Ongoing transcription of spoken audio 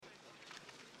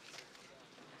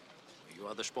You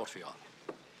are the Sportfjord.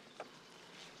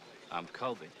 I'm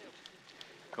Colby.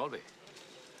 Colby.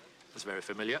 That's very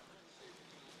familiar.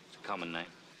 It's a common name.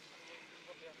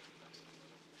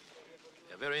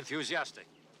 You're very enthusiastic.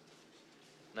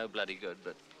 No bloody good,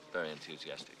 but very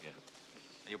enthusiastic, yeah.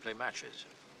 And you play matches.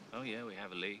 Oh, yeah, we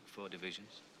have a league, 4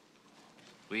 divisions.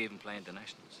 We even play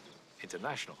internationals.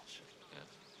 Internationals?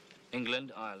 Yeah.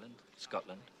 England, Ireland,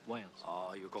 Scotland, Wales.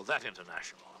 Oh, you call that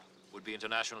international. Would be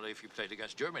international if you played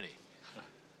against Germany.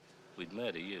 We'd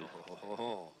murder you.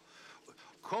 Oh.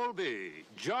 Colby.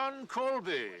 John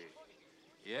Colby.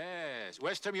 Yes.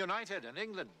 West Ham United and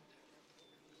England.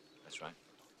 That's right.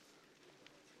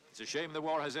 It's a shame the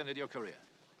war has ended your career.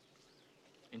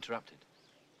 Interrupted.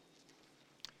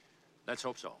 Let's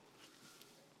hope so.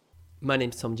 My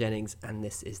name's Tom Jennings, and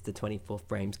this is the 24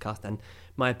 Frames cast. And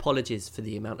my apologies for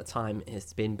the amount of time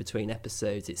it's been between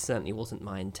episodes. It certainly wasn't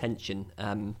my intention.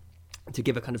 To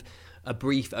give a kind of a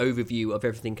brief overview of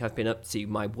everything I've been up to,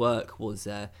 my work was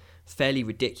fairly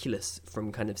ridiculous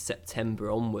from kind of September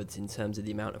onwards in terms of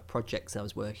the amount of projects I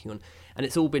was working on. And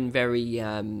it's all been very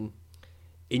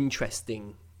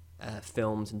interesting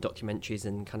films and documentaries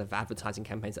and kind of advertising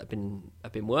campaigns that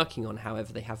I've been working on.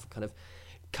 However, they have kind of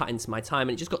cut into my time,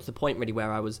 and it just got to the point really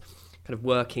where I was kind of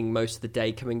working most of the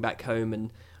day, coming back home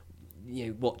and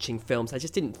watching films. I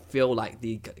just didn't feel like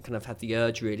had the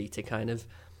urge really to kind of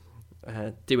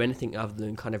do anything other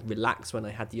than kind of relax when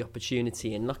I had the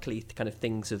opportunity. And luckily, kind of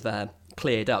things have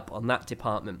cleared up on that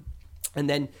department. And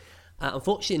then,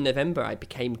 unfortunately, in November, I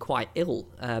became quite ill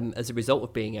as a result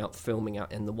of being out filming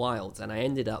out in the wilds, and I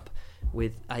ended up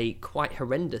with a quite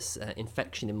horrendous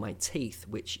infection in my teeth,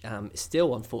 which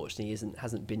still, unfortunately,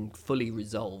 hasn't been fully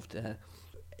resolved. I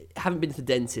haven't been to the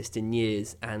dentist in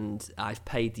years, and I've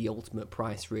paid the ultimate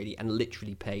price, really, and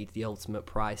literally paid the ultimate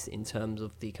price in terms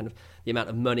of the amount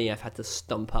of money I've had to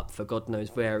stump up for God knows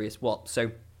various what.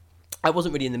 So I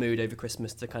wasn't really in the mood over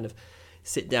Christmas to kind of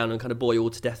sit down and kind of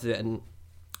boil to death of it, and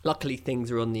luckily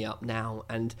things are on the up now,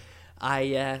 and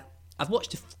I've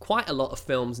watched quite a lot of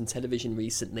films and television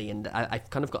recently, and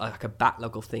I've kind of got like a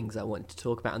backlog of things I wanted to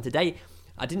talk about. And today,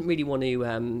 I didn't really want to.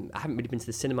 I haven't really been to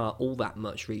the cinema all that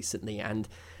much recently, and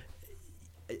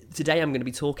today I'm going to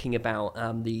be talking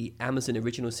about the Amazon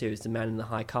original series, The Man in the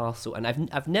High Castle. And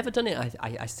I've never done it.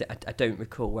 I don't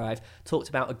recall where I've talked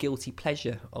about a guilty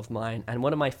pleasure of mine, and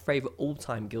one of my favourite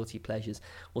all-time guilty pleasures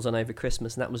was on over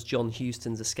Christmas, and that was John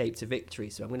Huston's Escape to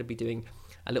Victory. So I'm going to be doing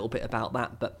a little bit about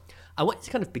that, but I wanted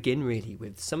to kind of begin really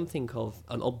with something of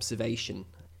an observation.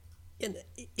 And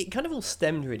it kind of all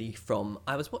stemmed really from,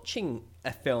 I was watching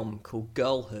a film called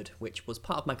Girlhood, which was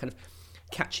part of my kind of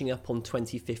catching up on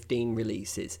 2015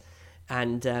 releases.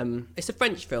 And it's a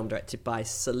French film directed by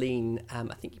Celine,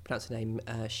 I think you pronounce her name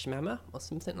Sciamma or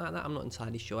something like that. I'm not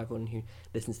entirely sure. Everyone who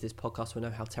listens to this podcast will know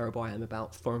how terrible I am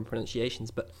about foreign pronunciations.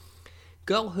 But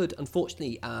Girlhood,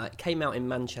 unfortunately, came out in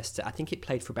Manchester. I think it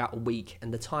played for about a week,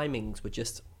 and the timings were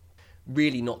just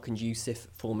really not conducive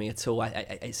for me at all.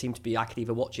 It seemed to be I could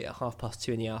either watch it at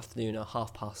 2:30 in the afternoon or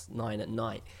 9:30 at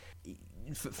night.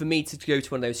 For me to go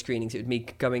to one of those screenings, it would be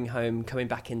going home, coming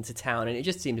back into town, and it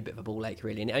just seemed a bit of a ball ache,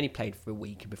 really. And it only played for a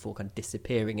week before kind of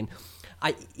disappearing. And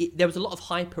there was a lot of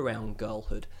hype around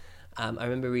Girlhood. I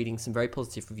remember reading some very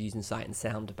positive reviews in Sight and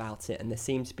Sound about it, and there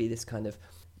seemed to be this kind of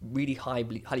really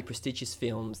highly prestigious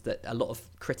films that a lot of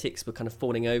critics were kind of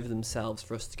falling over themselves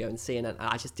for us to go and see, and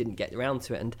I just didn't get around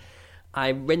to it. And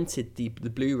I rented the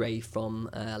Blu-ray from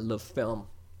Love Film,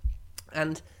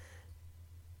 and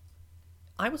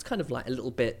I was kind of like a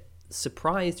little bit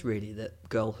surprised really that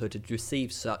Girlhood had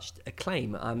received such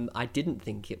acclaim. I didn't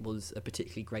think it was a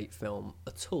particularly great film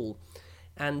at all,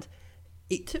 and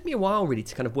it took me a while really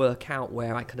to kind of work out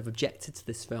where I kind of objected to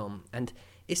this film. And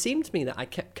it seemed to me that I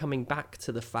kept coming back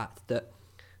to the fact that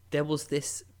there was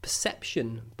this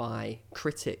perception by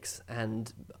critics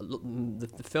and the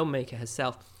filmmaker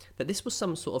herself that this was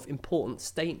some sort of important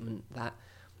statement that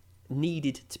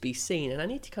needed to be seen. And I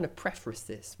need to kind of preface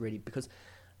this really, because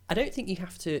I don't think you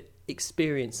have to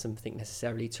experience something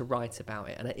necessarily to write about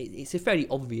it. And it's a fairly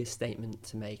obvious statement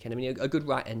to make. And I mean, a good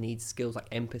writer needs skills like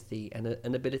empathy and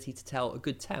an ability to tell a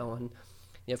good tale. And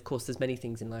of course, there's many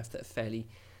things in life that are fairly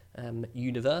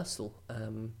universal.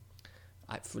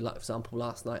 For example,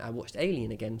 last night I watched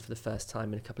Alien again for the first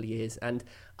time in a couple of years, and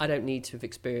I don't need to have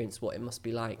experienced what it must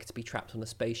be like to be trapped on a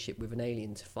spaceship with an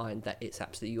alien to find that it's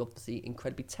absolutely, obviously,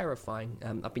 incredibly terrifying.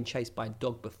 I've been chased by a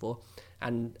dog before,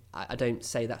 and I don't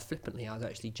say that flippantly. I was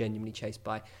actually genuinely chased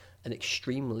by an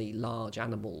extremely large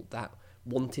animal that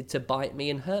wanted to bite me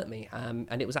and hurt me,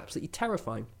 and it was absolutely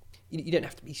terrifying. you don't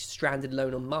have to be stranded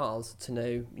alone on Mars to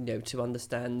know, to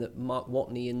understand that Mark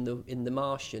Watney in the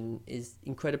Martian is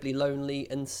incredibly lonely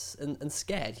and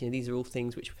scared. These are all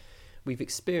things which we've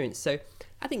experienced. So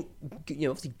I think,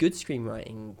 obviously good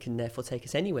screenwriting can therefore take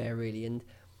us anywhere, really. And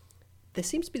there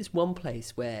seems to be this one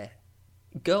place where,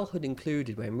 Girlhood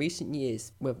included, where in recent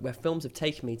years, where films have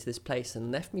taken me to this place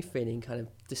and left me feeling kind of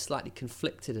just slightly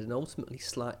conflicted and ultimately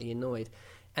slightly annoyed.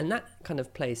 And that kind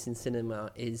of place in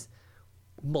cinema is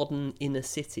modern inner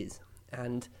cities.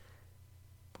 And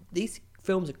these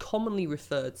films are commonly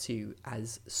referred to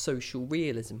as social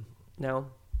realism.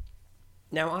 Now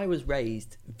I was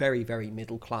raised very, very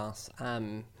middle class.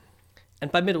 And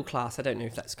by middle class, I don't know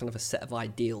if that's kind of a set of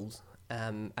ideals.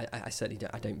 I certainly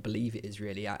don't believe it is,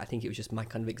 really. I think it was just my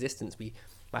kind of existence.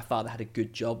 My father had a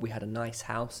good job. We had a nice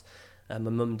house. My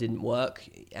mum didn't work.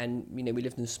 And, we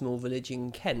lived in a small village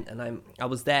in Kent. And I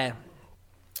was there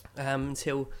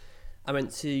until I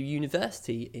went to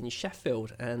university in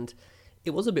Sheffield. And it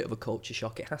was a bit of a culture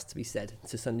shock, it has to be said,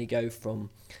 to suddenly go from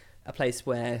a place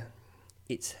where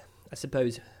it's, I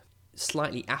suppose,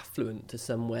 slightly affluent to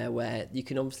somewhere where you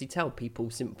can obviously tell people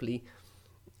simply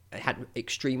had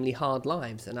extremely hard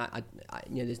lives, and I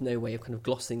there's no way of kind of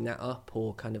glossing that up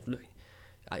or kind of look.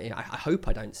 I hope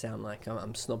I don't sound like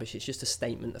I'm snobbish. It's just a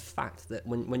statement of fact that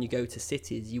when you go to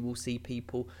cities, you will see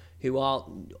people who are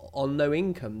on low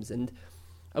incomes, and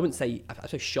I wouldn't say, I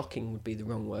suppose shocking would be the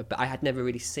wrong word, but I had never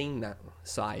really seen that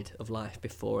side of life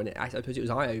before, and I suppose it was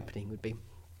eye-opening would be.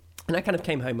 And I kind of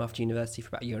came home after university for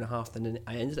about a year and a half, and then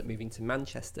I ended up moving to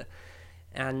Manchester,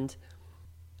 and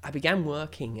I began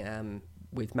working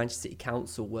with Manchester City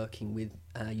Council, working with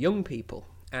young people.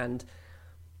 And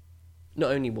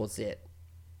not only was it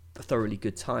a thoroughly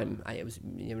good time, it was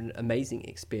an amazing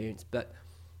experience, but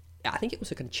I think it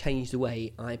also kind of changed the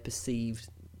way I perceived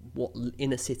what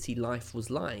inner city life was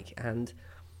like. And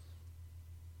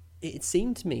it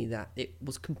seemed to me that it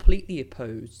was completely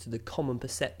opposed to the common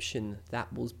perception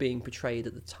that was being portrayed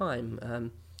at the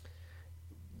time.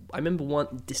 I remember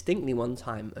distinctly one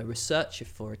time a researcher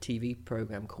for a TV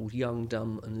programme called Young,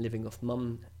 Dumb and Living Off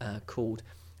Mum called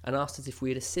and asked us if we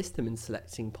had assist them in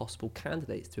selecting possible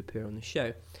candidates to appear on the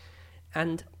show.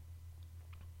 And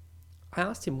I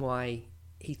asked him why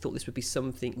he thought this would be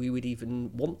something we would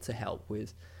even want to help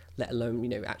with, let alone,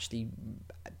 actually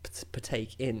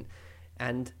partake in.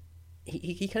 And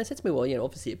he kind of said to me, well,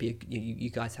 obviously it'd be you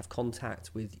guys have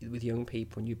contact with young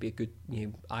people and you'd be a good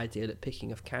ideal at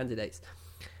picking of candidates.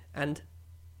 And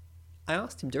I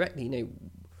asked him directly,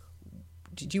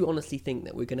 did you honestly think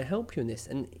that we're going to help you in this?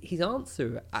 And his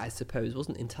answer, I suppose,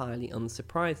 wasn't entirely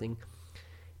unsurprising,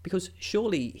 because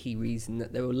surely he reasoned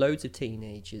that there were loads of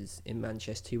teenagers in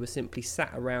Manchester who were simply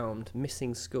sat around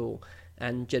missing school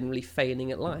and generally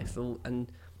failing at life. And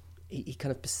he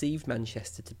kind of perceived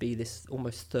Manchester to be this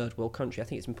almost third world country. I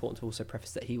think it's important to also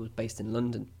preface that he was based in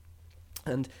London.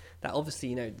 And that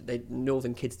obviously,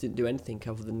 northern kids didn't do anything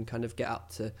other than kind of get up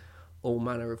to all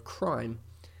manner of crime.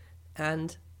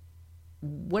 And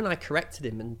when I corrected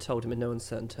him and told him in no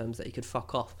uncertain terms that he could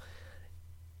fuck off,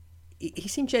 he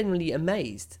seemed genuinely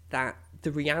amazed that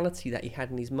the reality that he had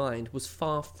in his mind was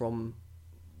far from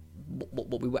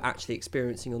what we were actually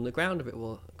experiencing on the ground of it.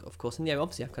 Well, of course, and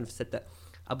obviously I've kind of said that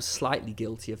I was slightly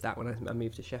guilty of that when I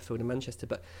moved to Sheffield and Manchester,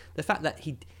 but the fact that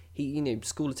he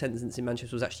school attendance in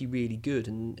Manchester was actually really good,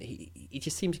 and he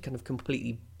just seemed to kind of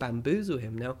completely bamboozle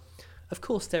him. Now, of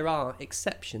course, there are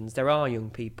exceptions. There are young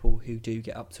people who do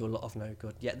get up to a lot of no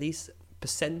good, yet this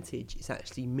percentage is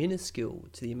actually minuscule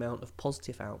to the amount of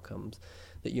positive outcomes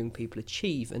that young people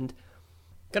achieve. And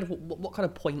kind of what kind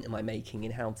of point am I making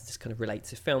in how does this kind of relate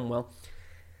to film? Well,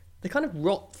 the kind of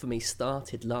rot for me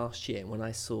started last year when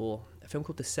I saw a film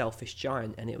called The Selfish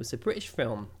Giant, and it was a British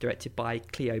film directed by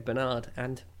Cleo Bernard,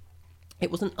 and it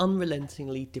was an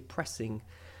unrelentingly depressing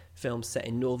film set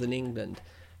in northern England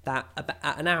that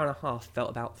about an hour and a half felt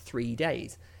about 3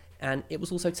 days, and it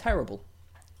was also terrible.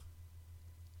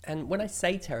 And when I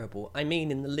say terrible, I mean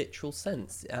in the literal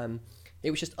sense. It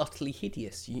was just utterly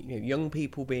hideous. Young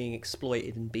people being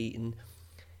exploited and beaten,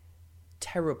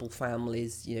 terrible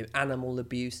families, animal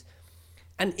abuse,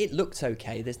 and it looked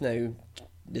okay. There's no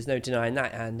denying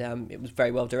that, and it was very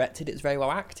well directed. It was very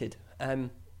well acted,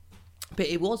 but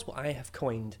it was what I have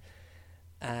coined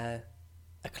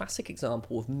a classic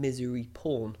example of misery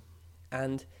porn,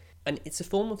 and it's a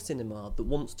form of cinema that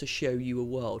wants to show you a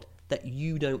world that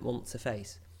you don't want to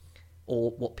face,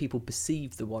 or what people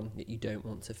perceive the one that you don't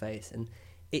want to face, and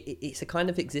it's a kind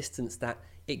of existence that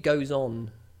it goes on.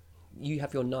 You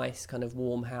have your nice kind of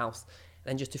warm house,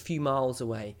 and just a few miles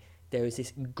away there is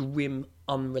this grim,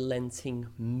 unrelenting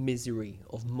misery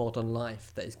of modern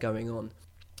life that is going on,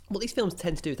 what these films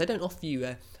tend to do is they don't offer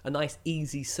you a nice,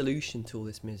 easy solution to all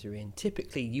this misery. And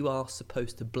typically, you are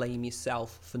supposed to blame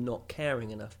yourself for not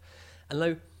caring enough. And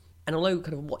although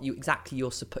kind of what you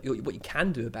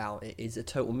can do about it is a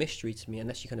total mystery to me,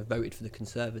 unless you kind of voted for the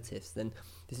Conservatives, then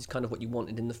this is kind of what you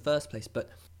wanted in the first place. But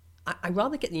I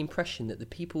rather get the impression that the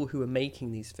people who are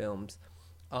making these films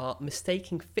are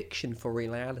mistaking fiction for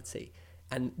reality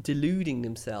and deluding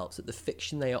themselves that the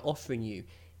fiction they are offering you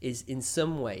is in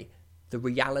some way the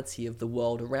reality of the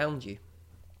world around you.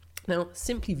 Now,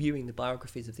 simply viewing the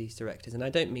biographies of these directors, and I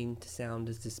don't mean to sound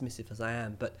as dismissive as I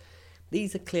am, but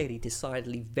these are clearly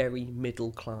decidedly very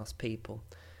middle-class people.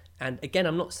 And again,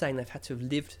 I'm not saying they've had to have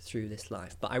lived through this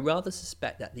life, but I rather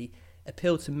suspect that the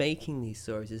appeal to making these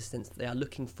stories is a sense that they are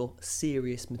looking for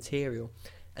serious material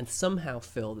and somehow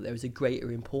feel that there is a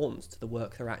greater importance to the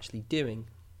work they're actually doing.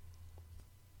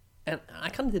 And I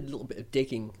kind of did a little bit of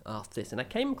digging after this, and I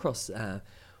came across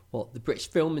what the British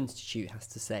Film Institute has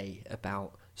to say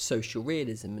about social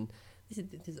realism. And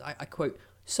I quote,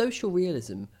 "Social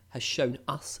realism has shown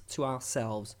us to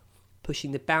ourselves,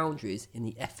 pushing the boundaries in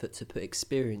the effort to put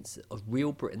experience of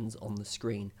real Britons on the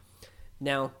screen."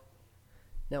 Now,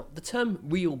 the term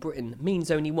real Britain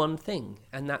means only one thing,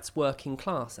 and that's working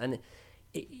class. And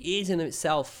it is in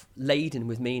itself laden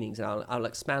with meanings, and I'll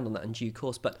expand on that in due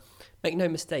course. But make no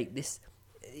mistake, this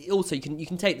also you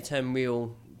can take the term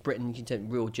real Britain, you can take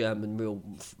real German, real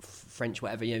French,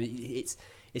 whatever. It's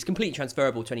completely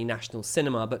transferable to any national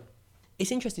cinema. But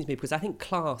it's interesting to me because I think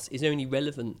class is only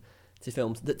relevant to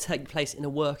films that take place in a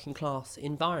working class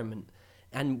environment,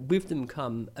 and with them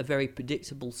come a very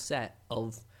predictable set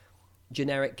of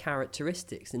generic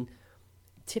characteristics. And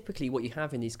typically what you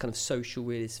have in these kind of social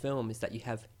realist films is that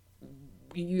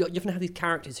you often have these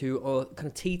characters who are kind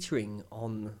of teetering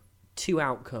on two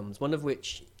outcomes, one of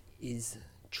which is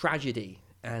tragedy,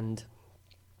 and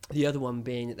the other one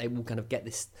being that they will kind of get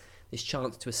this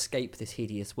chance to escape this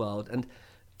hideous world. And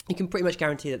you can pretty much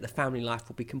guarantee that the family life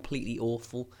will be completely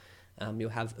awful. You'll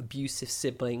have abusive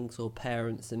siblings or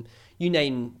parents, and you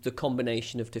name the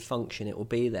combination of dysfunction, it will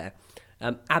be there.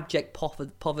 Abject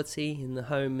poverty in the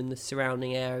home and the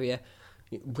surrounding area,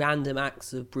 random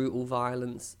acts of brutal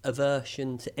violence,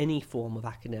 aversion to any form of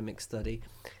academic study,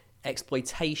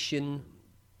 exploitation,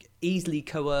 easily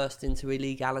coerced into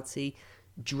illegality,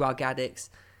 drug addicts,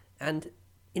 and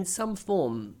in some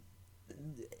form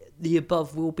the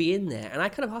above will be in there. And I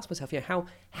kind of ask myself,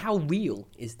 how real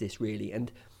is this really?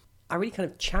 And I really kind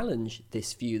of challenge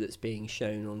this view that's being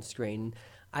shown on screen.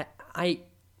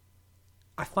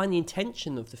 I find the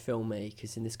intention of the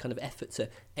filmmakers in this kind of effort to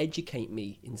educate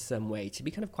me in some way to be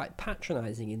kind of quite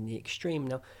patronising in the extreme.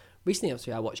 Now, recently,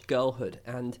 obviously, I watched Girlhood,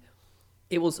 and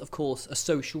it was, of course, a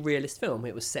social realist film.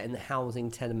 It was set in the housing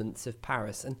tenements of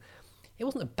Paris, and it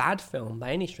wasn't a bad film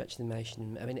by any stretch of the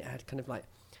imagination. I mean, it had kind of like,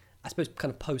 I suppose,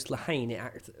 kind of post-La Haine,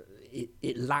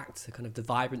 it lacked the kind of the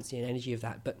vibrancy and energy of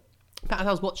that. But as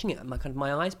I was watching it,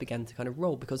 my eyes began to kind of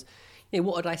roll because,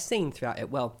 what had I seen throughout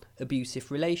it? Well,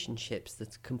 abusive relationships, the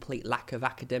complete lack of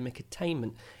academic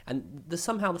attainment, and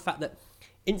somehow the fact that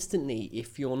instantly,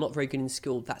 if you're not very good in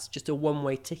school, that's just a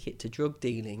one-way ticket to drug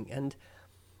dealing. And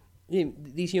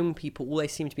these young people, all they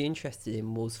seemed to be interested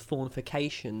in was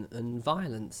fornication and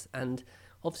violence. And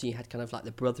obviously, you had kind of like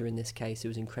the brother in this case who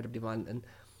was incredibly violent, and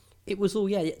it was all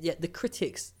the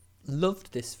critics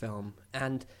loved this film,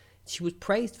 and she was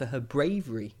praised for her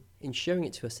bravery in showing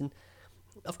it to us. And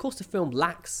of course, the film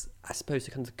lacks, I suppose,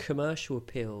 the kind of commercial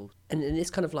appeal, and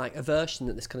this kind of like aversion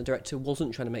that this kind of director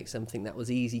wasn't trying to make something that was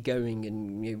easygoing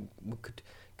and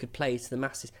could play to the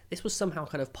masses. This was somehow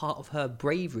kind of part of her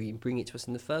bravery in bringing it to us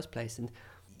in the first place, and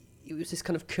it was this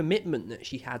kind of commitment that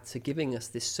she had to giving us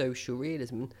this social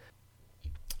realism.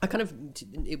 I kind of,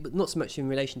 not so much in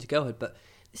relation to Girlhood, but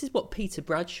this is what Peter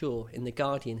Bradshaw in The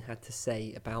Guardian had to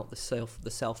say about the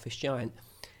Selfish Giant.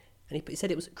 And he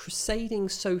said it was crusading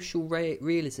social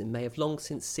realism may have long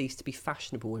since ceased to be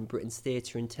fashionable in Britain's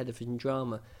theatre and television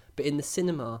drama, but in the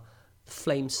cinema, the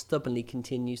flame stubbornly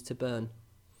continues to burn.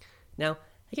 Now,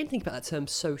 again, think about that term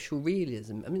social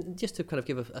realism. I mean, just to kind of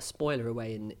give a spoiler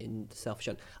away in The Selfish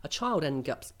Giant, a child ends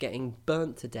up getting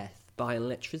burnt to death by an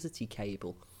electricity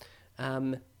cable.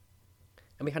 And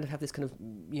we kind of have this kind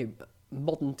of,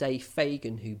 modern day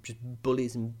Fagin who just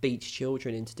bullies and beats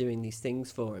children into doing these things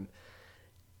for him.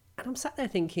 And I'm sat there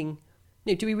thinking,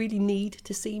 do we really need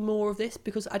to see more of this?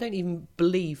 Because I don't even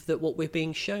believe that what we're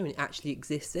being shown actually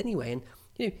exists anyway.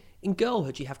 And, in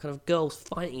Girlhood, you have kind of girls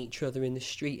fighting each other in the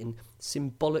street and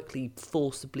symbolically,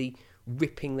 forcibly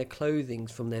ripping their clothing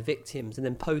from their victims and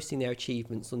then posting their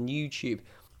achievements on YouTube.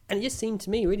 And it just seemed to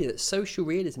me, really, that social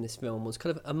realism in this film was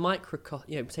kind of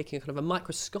taking a kind of a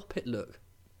microscopic look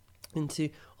into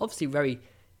obviously very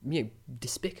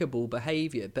despicable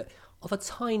behaviour, but of a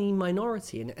tiny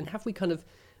minority. And have we kind of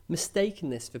mistaken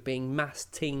this for being mass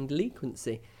teen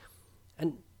delinquency?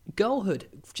 And Girlhood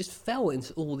just fell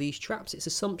into all these traps. It's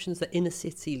assumptions that inner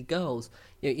city girls,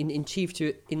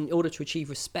 in order to achieve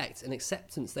respect and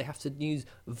acceptance, they have to use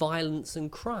violence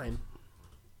and crime.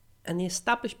 And the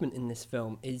establishment in this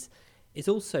film is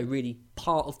also really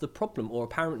part of the problem, or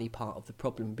apparently part of the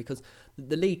problem, because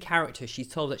the lead character, she's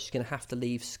told that she's going to have to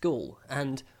leave school,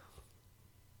 and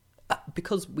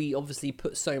because we obviously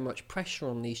put so much pressure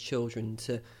on these children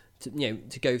to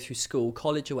go through school,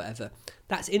 college or whatever,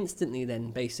 that's instantly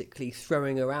then basically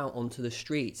throwing her out onto the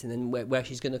streets, and then where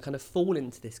she's going to kind of fall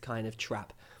into this kind of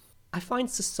trap. I find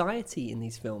society in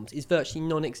these films is virtually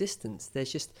non-existent.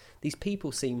 There's just, these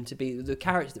people seem to be, the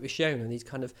characters that we're shown are these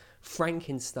kind of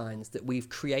Frankensteins that we've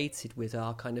created with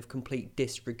our kind of complete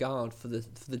disregard for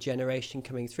the generation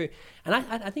coming through. And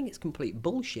I think it's complete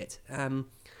bullshit.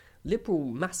 Liberal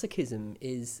masochism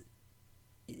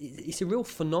it's a real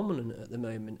phenomenon at the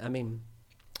moment. I mean,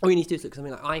 all you need to do is look at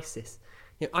something like ISIS.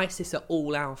 ISIS are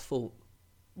all our fault.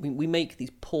 We make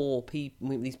these poor people,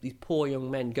 these poor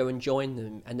young men go and join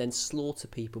them, and then slaughter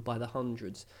people by the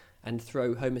hundreds, and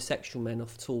throw homosexual men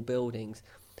off tall buildings,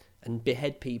 and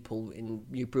behead people in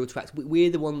brutal acts. We're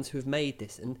the ones who have made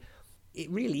this, and it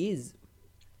really is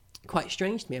quite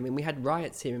strange to me. I mean, we had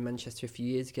riots here in Manchester a few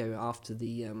years ago after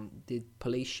the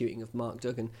police shooting of Mark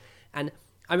Duggan, and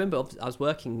I remember I was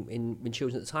working in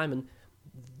children at the time, and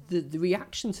the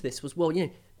reaction to this was, well,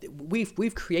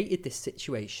 we've created this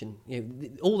situation.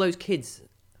 All those kids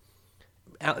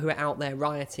who are out there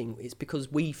rioting, it's because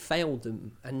we failed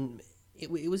them, and it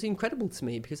was incredible to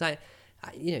me, because I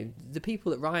the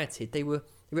people that rioted, they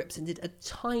represented a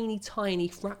tiny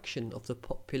fraction of the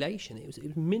population. It was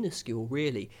minuscule,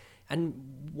 really. And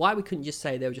why we couldn't just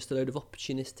say they were just a load of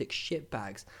opportunistic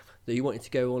shitbags that you wanted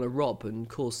to go on a rob and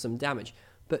cause some damage,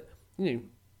 but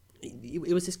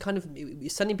it was this kind of,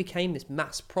 it suddenly became this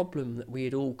mass problem that we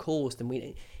had all caused, and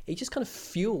it just kind of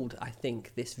fueled, I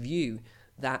think, this view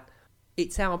that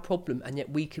it's our problem, and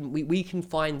yet we can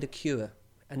find the cure,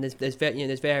 and there's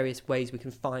various ways we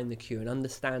can find the cure, and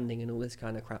understanding and all this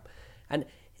kind of crap. And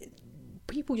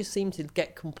people just seem to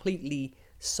get completely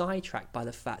sidetracked by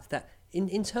the fact that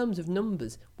in terms of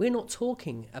numbers, we're not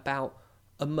talking about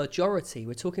a majority,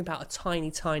 we're talking about a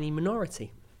tiny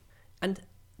minority. And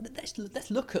let's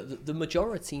look at the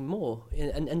majority more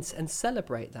and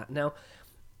celebrate that. Now,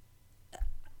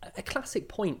 a classic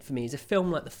point for me is a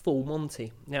film like The Full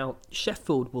Monty. Now,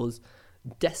 Sheffield was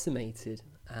decimated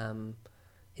in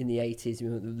the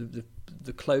 80s,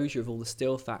 the closure of all the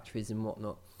steel factories and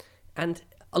whatnot. And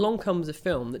along comes a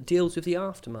film that deals with the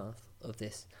aftermath of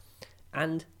this.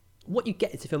 And what you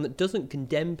get is a film that doesn't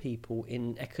condemn people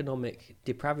in economic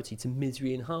depravity to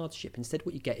misery and hardship. Instead,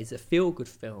 what you get is a feel-good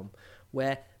film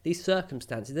where these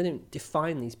circumstances, they don't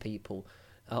define these people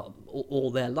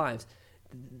all their lives.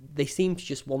 They seem to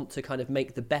just want to kind of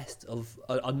make the best of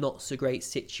a not-so-great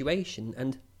situation.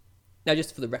 And now,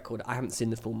 just for the record, I haven't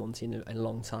seen The Full Monty in a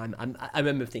long time. I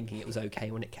remember thinking it was okay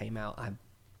when it came out. I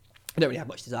don't really have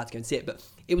much desire to go and see it, but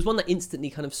it was one that instantly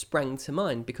kind of sprang to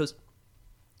mind, because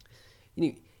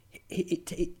I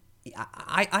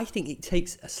think it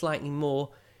takes a slightly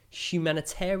more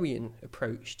humanitarian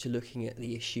approach to looking at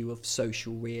the issue of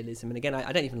social realism. And again,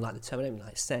 I don't even like the term, I don't even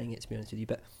like saying it, to be honest with you,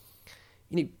 but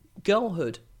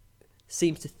Girlhood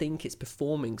seems to think it's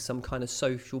performing some kind of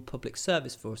social public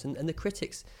service for us, and the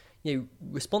critics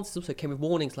responses also came with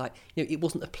warnings like it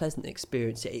wasn't a pleasant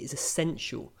experience, it is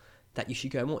essential that you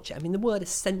should go and watch it. I mean, the word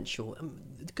essential,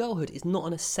 Girlhood is not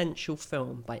an essential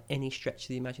film by any stretch of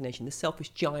the imagination. The Selfish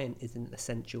Giant is an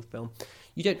essential film.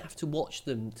 You don't have to watch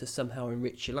them to somehow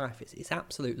enrich your life. It's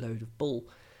absolute load of bull.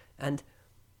 And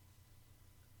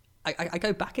I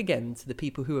go back again to the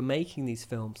people who are making these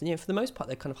films. And for the most part,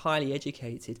 they're kind of highly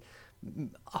educated,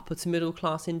 upper to middle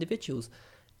class individuals.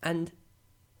 And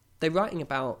they're writing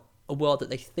about a world that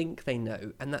they think they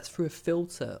know, and that's through a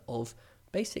filter of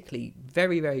basically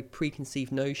very, very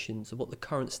preconceived notions of what the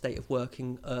current state of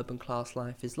working urban class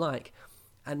life is like.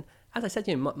 And as I said,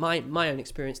 my own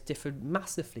experience differed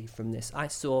massively from this. I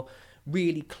saw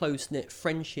really close-knit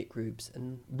friendship groups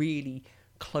and really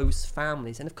close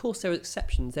families. And of course there are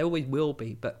exceptions, there always will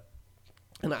be,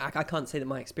 and I can't say that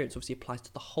my experience obviously applies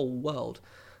to the whole world.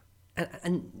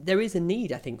 And there is a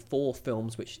need, I think, for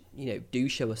films which, do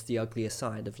show us the uglier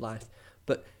side of life.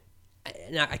 But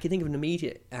I can think of an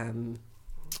immediate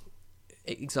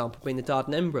example being the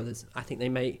Dardenne brothers. I think they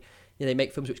make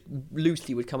films which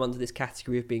loosely would come under this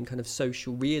category of being kind of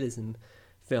social realism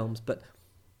films, but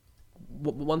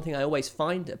one thing I always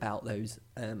find about those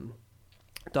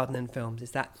Dardanelles films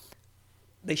is that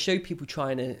they show people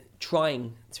trying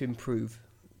to improve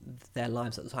their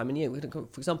lives at the time. And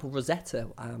for example, Rosetta,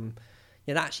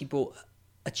 that actually brought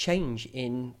a change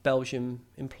in Belgian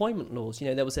employment laws.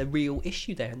 There was a real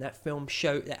issue there, and that film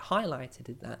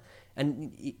highlighted that.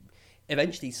 And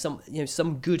eventually,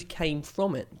 some good came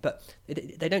from it. But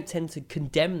they don't tend to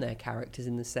condemn their characters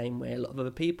in the same way a lot of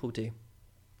other people do.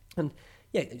 And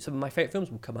some of my favourite films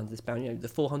will come under this banner. The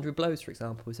 400 Blows, for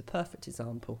example, is a perfect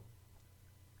example.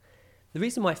 The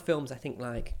reason why films, I think,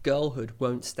 like Girlhood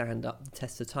won't stand up the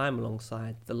test of time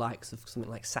alongside the likes of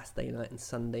something like Saturday Night and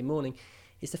Sunday Morning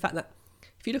is the fact that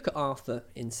if you look at Arthur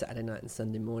in Saturday Night and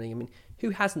Sunday Morning, who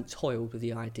hasn't toiled with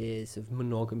the ideas of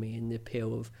monogamy and the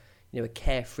appeal of, a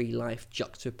carefree life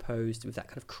juxtaposed with that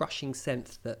kind of crushing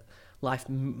sense that life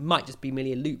might just be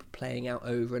merely a loop playing out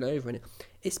over and over. And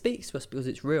it speaks to us because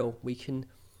it's real. We can,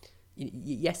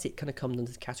 yes, it kind of comes under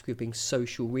the category of being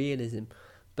social realism,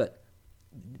 but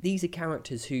these are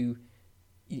characters who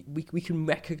we can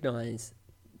recognise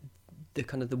the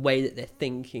kind of the way that they're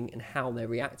thinking and how they're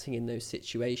reacting in those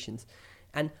situations.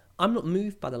 And I'm not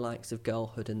moved by the likes of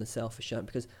Girlhood and The Selfish Earth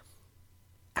because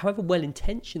however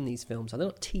well-intentioned these films are, they're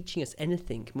not teaching us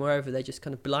anything. Moreover, they just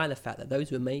kind of belie the fact that those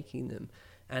who are making them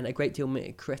and a great deal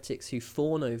of critics who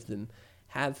fawn over them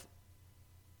have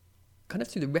kind of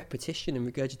through the repetition and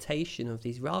regurgitation of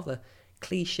these rather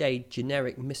cliched,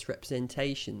 generic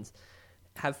misrepresentations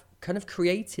have kind of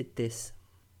created this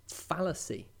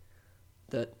fallacy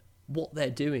that what they're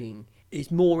doing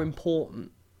is more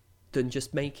important than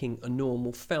just making a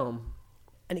normal film.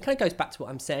 And it kind of goes back to what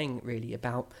I'm saying really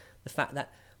about the fact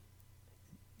that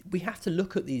we have to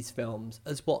look at these films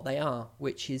as what they are,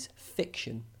 which is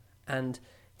fiction. And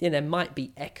there might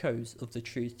be echoes of the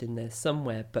truth in there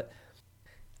somewhere, but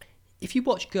if you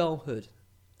watch Girlhood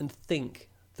and think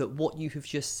that what you have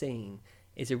just seen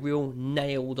is a real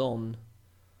nailed on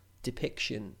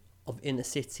depiction of inner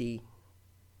city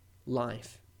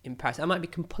life in Paris, I might be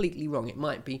completely wrong. It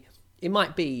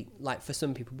might be like for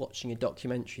some people watching a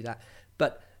documentary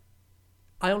but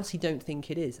I honestly don't think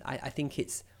it is. I think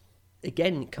it's,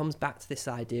 again, it comes back to this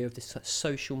idea of this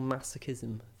social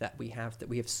masochism that we have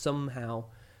somehow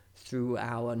through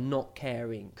our not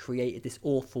caring created this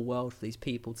awful world for these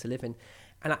people to live in.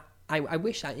 And I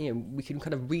wish that we can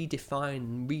kind of redefine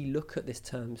and relook at this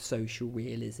term social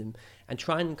realism and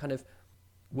try and kind of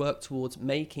work towards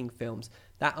making films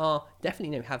that are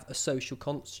definitely have a social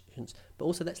conscience, but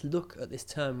also let's look at this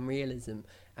term realism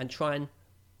and try and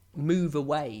move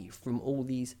away from all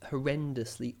these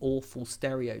horrendously awful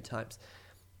stereotypes.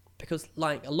 Because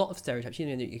like a lot of stereotypes,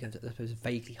 you have those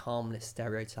vaguely harmless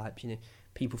stereotypes,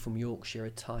 people from Yorkshire are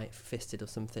tight-fisted or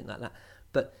something like that,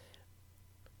 but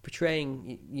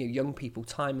portraying young people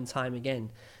time and time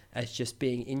again as just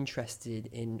being interested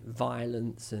in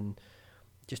violence and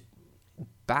just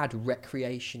bad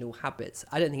recreational habits,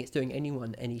 I don't think it's doing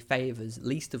anyone any favours,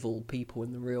 least of all people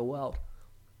in the real world.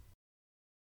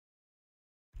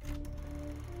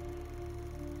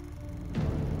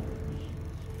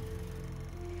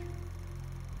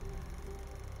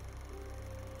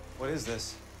 What is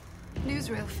this?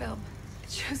 Newsreel film.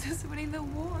 It shows us winning the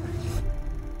war.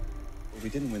 We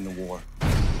didn't win the war.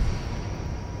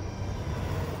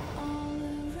 All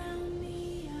around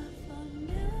me are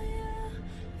familiar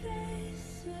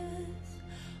faces,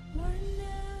 worn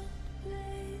out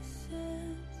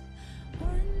places,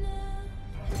 worn out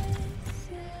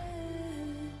places.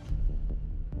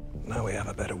 Now we have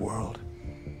a better world.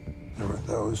 There are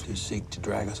those who seek to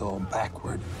drag us all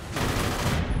backward.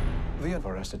 We have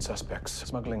arrested suspects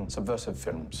smuggling subversive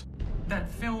films. That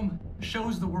film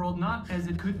shows the world not as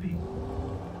it could be,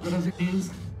 but as it is.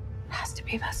 It has to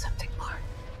be about something more.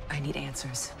 I need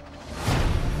answers.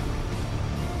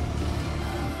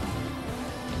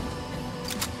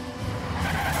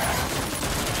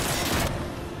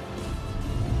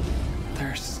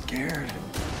 They're scared.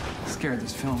 Scared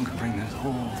this film could bring this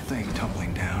whole thing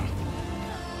tumbling down.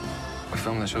 A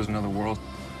film that shows another world,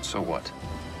 so what?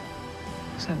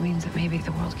 So it means that maybe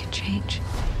the world can change.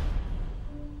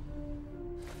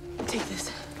 Take this.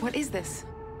 What is this?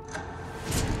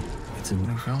 It's a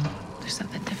new film? There's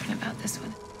something different about this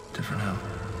one. Different how?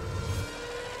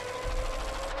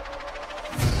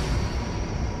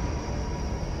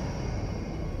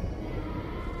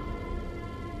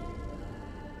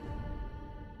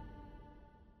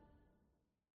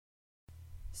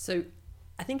 So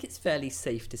I think it's fairly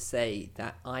safe to say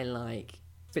that I like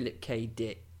Philip K.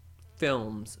 Dick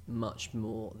films much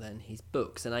more than his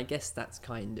books, and I guess that's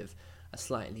kind of a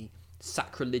slightly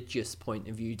sacrilegious point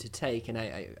of view to take. And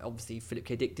I obviously Philip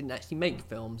K. Dick didn't actually make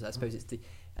films. I suppose it's the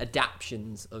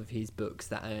adaptions of his books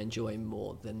that I enjoy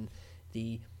more than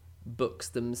the books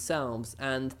themselves.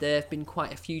 And there have been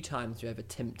quite a few times where I've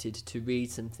attempted to read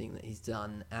something that he's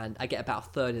done, and I get about a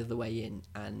third of the way in,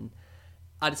 and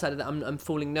I decided that I'm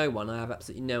fooling no one. I have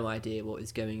absolutely no idea what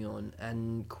is going on,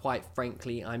 and quite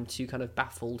frankly, I'm too kind of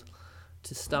baffled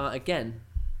to start again.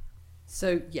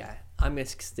 So yeah, I'm going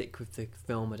to stick with the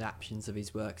film adaptions of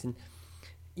his works.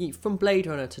 And from Blade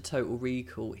Runner to Total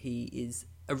Recall, he is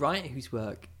a writer whose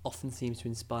work often seems to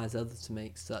inspire others to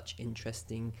make such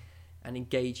interesting and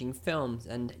engaging films.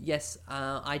 And yes,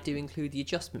 I do include The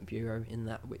Adjustment Bureau in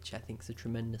that, which I think is a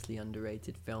tremendously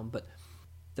underrated film. But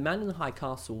The Man in the High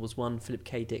Castle was one Philip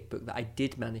K. Dick book that I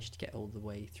did manage to get all the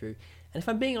way through. And if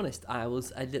I'm being honest, I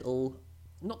was a little,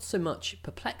 not so much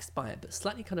perplexed by it, but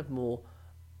slightly kind of more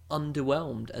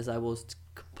underwhelmed as I was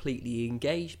completely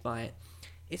engaged by it.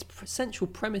 Its central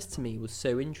premise to me was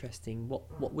so interesting.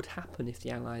 What would happen if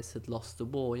the Allies had lost the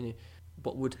war? You know,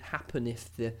 what would happen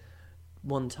if the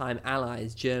one-time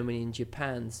allies, Germany and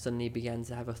Japan, suddenly began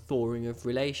to have a thawing of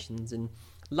relations? And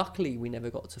luckily we never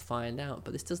got to find out,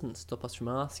 but this doesn't stop us from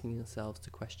asking ourselves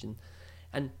the question.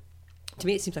 And to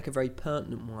me it seems like a very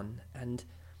pertinent one, and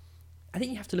I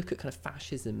think you have to look at kind of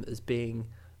fascism as being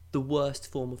the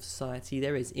worst form of society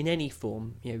there is, in any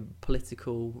form, you know,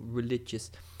 political,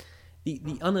 religious.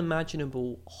 The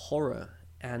unimaginable horror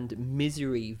and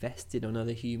misery vested on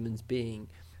other humans being,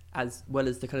 as well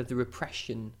as the kind of the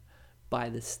repression by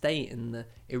the state and the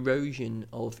erosion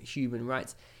of human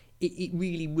rights, it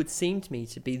really would seem to me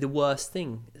to be the worst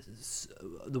thing,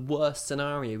 the worst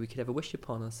scenario we could ever wish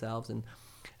upon ourselves. And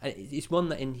it's one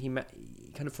that,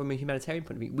 kind of from a humanitarian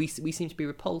point of view, we seem to be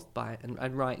repulsed by it,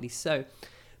 and rightly so.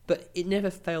 But it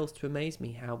never fails to amaze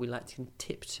me how we like to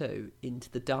tiptoe into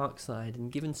the dark side,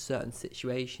 and given certain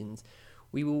situations,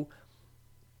 we will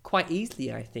quite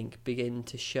easily, I think, begin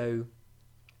to show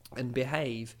and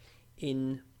behave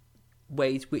in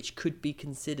ways which could be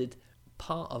considered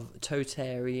part of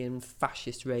totalitarian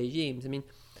fascist regimes. I mean,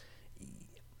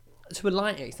 to a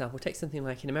lighter example, take something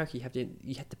like in America, you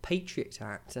had the Patriot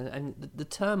Act, and the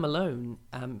term alone,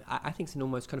 I think, is an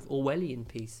almost kind of Orwellian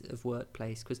piece of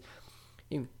wordplay, because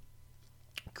you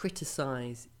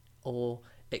criticise or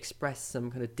express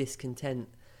some kind of discontent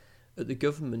at the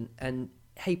government, and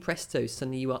hey presto,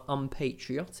 suddenly you are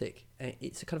unpatriotic.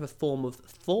 It's a kind of a form of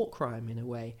thought crime in a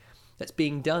way that's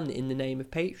being done in the name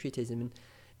of patriotism,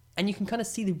 and you can kind of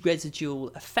see the residual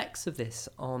effects of this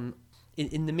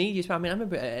in the media as well. I mean, I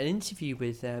remember an interview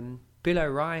with Bill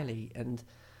O'Reilly, and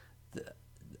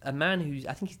a man who,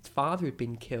 I think his father had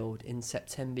been killed in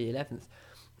September 11th,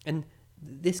 and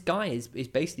this guy is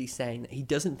basically saying that he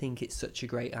doesn't think it's such a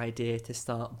great idea to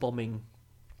start bombing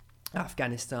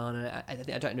Afghanistan, and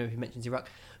I don't know if he mentions Iraq,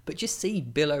 but just see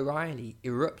Bill O'Reilly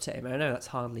erupt at him. I know that's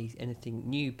hardly anything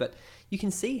new, but you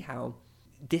can see how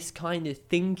this kind of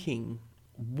thinking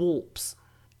warps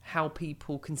how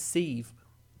people conceive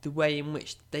the way in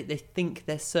which they think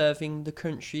they're serving the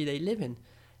country they live in.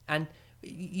 And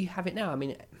you have it now. I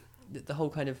mean, the whole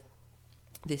kind of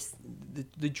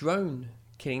the drone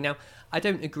killing. Now, I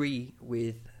don't agree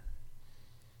with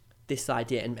this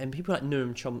idea, and people like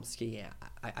Noam Chomsky,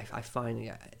 I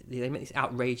find they make these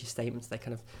outrageous statements. They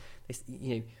kind of,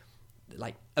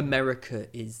 like America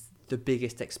is the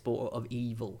biggest exporter of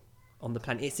evil on the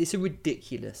planet. It's a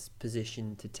ridiculous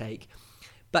position to take,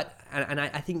 but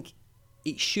I think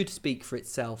it should speak for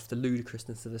itself, the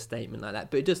ludicrousness of a statement like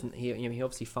that. But it doesn't. He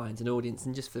obviously finds an audience,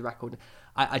 and just for the record,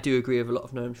 I do agree with a lot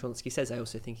of Noam Chomsky says. I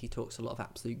also think he talks a lot of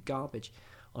absolute garbage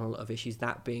on a lot of issues,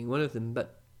 that being one of them.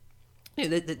 But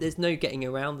there's no getting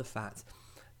around the fact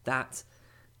that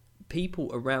people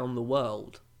around the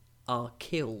world are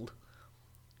killed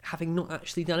having not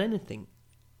actually done anything,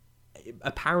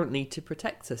 apparently, to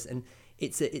protect us, and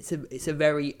it's a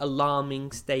very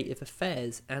alarming state of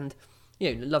affairs. And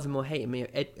love him or hate him,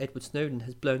 Edward Snowden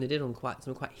has blown it in on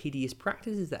some quite hideous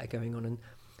practices that are going on, and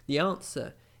the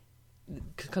answer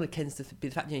kind of tends to be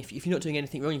the fact if you're not doing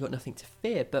anything wrong, you've got nothing to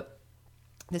fear. But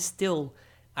there's still,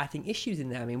 I think, issues in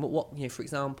there. I mean, what for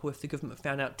example, if the government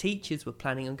found out teachers were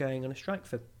planning on going on a strike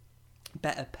for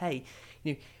better pay,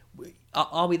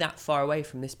 are we that far away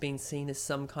from this being seen as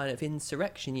some kind of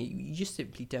insurrection? You just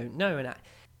simply don't know. And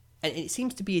it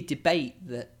seems to be a debate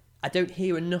that I don't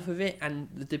hear enough of it, and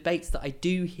the debates that I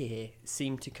do hear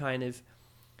seem to kind of,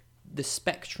 the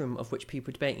spectrum of which people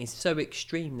are debating is so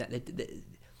extreme that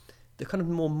the kind of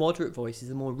more moderate voices,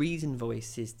 the more reasoned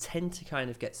voices, tend to kind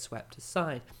of get swept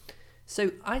aside. So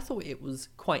I thought it was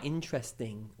quite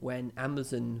interesting when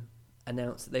Amazon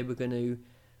announced that they were going to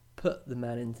put The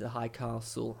Man in the High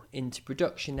Castle into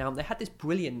production. Now, they had this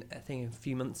brilliant thing a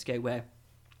few months ago where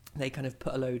they kind of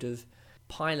put a load of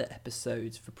pilot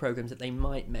episodes for programs that they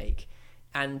might make,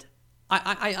 and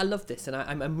I love this, and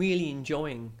I'm really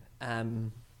enjoying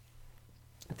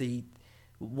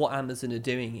what Amazon are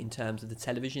doing in terms of the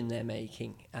television they're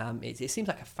making. It seems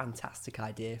like a fantastic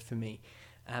idea for me.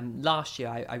 Last year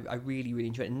I really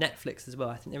enjoyed it. And Netflix as well.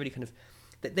 I think they're really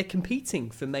they're competing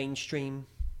for mainstream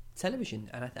television,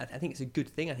 and I think it's a good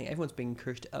thing. I think everyone's being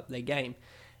encouraged to up their game,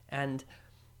 and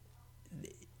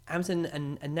Amazon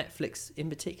and Netflix in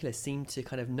particular seem to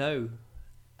kind of know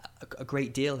a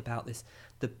great deal about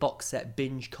the box set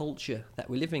binge culture that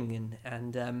we're living in,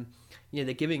 and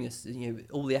they're giving us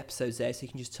all the episodes there, so you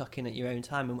can just tuck in at your own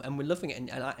time, and we're loving it,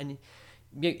 and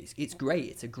it's great.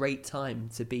 It's a great time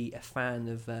to be a fan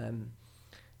of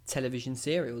television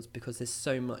serials, because there's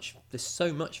so much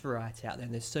variety out there,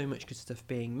 and there's so much good stuff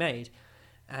being made.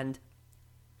 And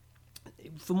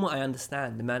from what I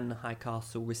understand, The Man in the High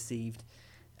Castle received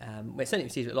it certainly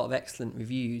received a lot of excellent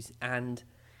reviews, and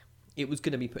it was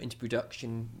going to be put into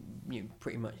production,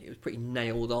 pretty much. It was pretty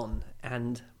nailed on,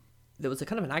 and there was a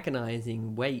kind of an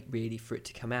agonising wait, really, for it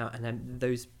to come out. And then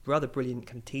those rather brilliant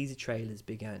kind of teaser trailers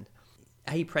began.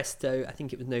 Hey presto, I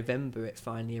think it was November it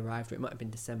finally arrived, or it might have been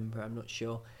December, I'm not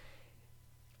sure.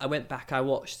 I went back, I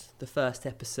watched the first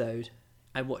episode,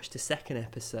 I watched the second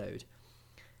episode,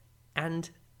 and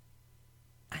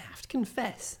I have to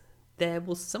confess, there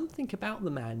was something about The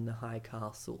Man in the High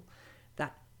Castle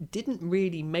that didn't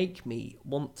really make me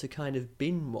want to kind of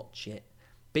binge watch it,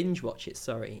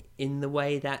 in the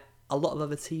way that a lot of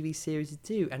other TV series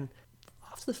do. And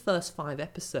after the first 5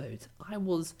 episodes, I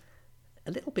was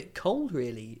a little bit cold,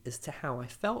 really, as to how I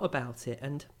felt about it.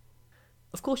 And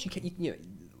of course,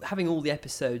 having all the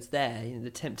episodes there,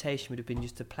 the temptation would have been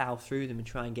just to plough through them and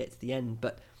try and get to the end.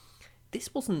 But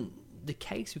this wasn't the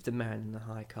case with The Man in the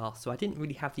High Castle, so I didn't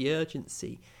really have the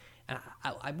urgency. And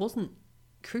I wasn't,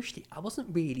 crucially, I wasn't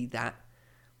really that,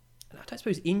 I don't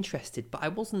suppose interested, but I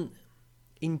wasn't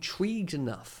intrigued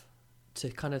enough to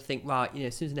kind of think, right,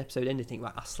 as soon as an episode ended, think,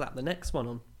 right, I'll slap the next one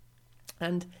on.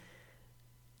 And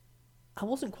I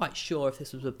wasn't quite sure if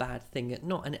this was a bad thing or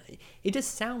not. And it does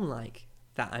sound like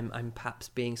that I'm perhaps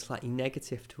being slightly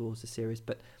negative towards the series,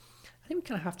 but I think we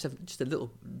kind of have to have just a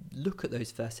little look at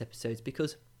those first episodes,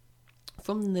 because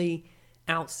from the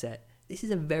outset, this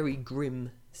is a very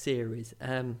grim series.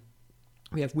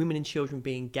 We have women and children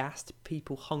being gassed,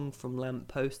 people hung from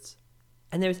lampposts,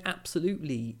 and there is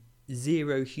absolutely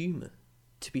zero humour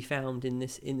to be found in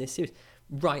this series.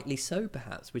 Rightly so,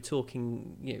 perhaps. We're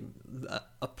talking,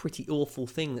 a pretty awful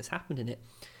thing that's happened in it.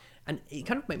 And it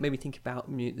kind of made me think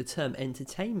about the term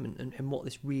entertainment and what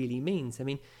this really means. I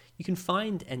mean, you can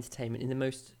find entertainment in the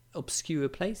most obscure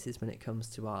places when it comes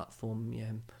to art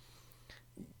form.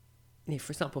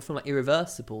 For example, a film like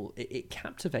Irreversible, it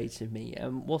captivated me.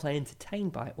 Was I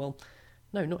entertained by it? Well,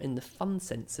 no, not in the fun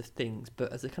sense of things,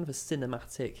 but as a kind of a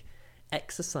cinematic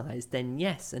exercise, then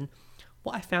yes. And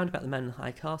what I found about The Man in the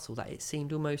High Castle, that it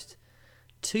seemed almost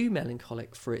too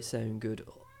melancholic for its own good,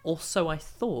 or so I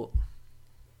thought.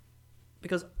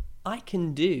 Because I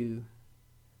can do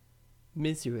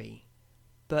misery,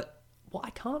 but what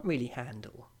I can't really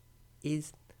handle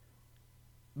is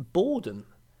boredom.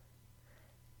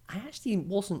 I actually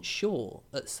wasn't sure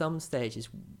at some stages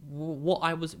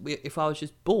if I was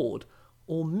just bored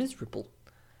or miserable.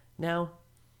 Now,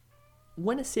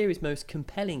 when a series' most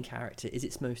compelling character is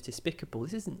its most despicable,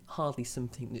 this isn't hardly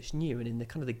something that's new, and in the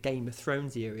kind of the Game of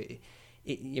Thrones era,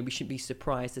 we shouldn't be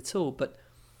surprised at all. But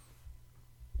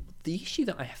the issue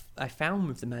that I found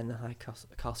with The Man in the High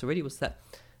Castle really was that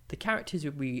the characters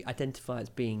that we identify as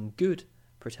being good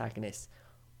protagonists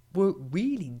were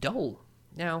really dull.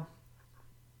 Now,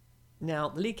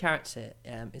 the lead character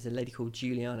is a lady called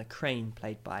Juliana Crane,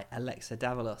 played by Alexa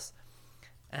Davalos,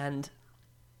 and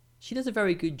she does a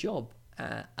very good job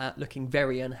at looking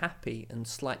very unhappy and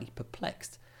slightly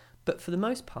perplexed. But for the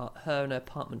most part, her and her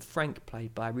partner Frank,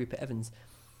 played by Rupert Evans,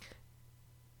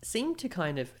 seem to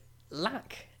kind of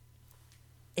lack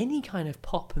any kind of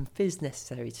pop and fizz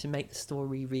necessary to make the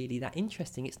story really that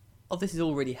interesting. This is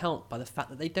already helped by the fact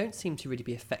that they don't seem to really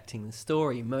be affecting the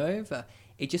story. Moreover,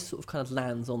 it just sort of kind of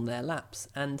lands on their laps,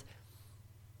 and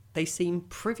they seem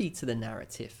privy to the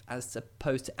narrative as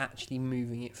opposed to actually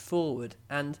moving it forward.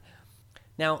 And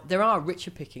now, there are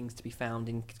richer pickings to be found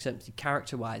in terms of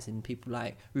character-wise in people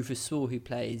like Rufus Sewell, who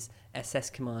plays SS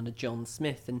Commander John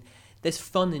Smith, and there's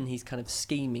fun in his kind of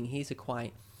scheming. He's a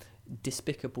quite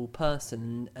despicable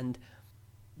person, and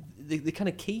the kind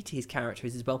of key to his character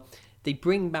is as well, they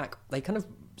kind of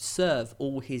serve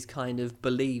all his kind of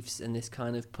beliefs and this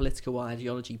kind of political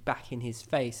ideology back in his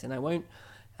face. And I won't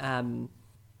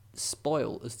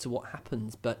spoil as to what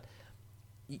happens, but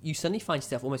you suddenly find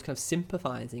yourself almost kind of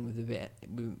sympathising with a bit,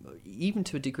 even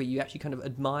to a degree you actually kind of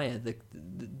admire the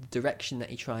direction that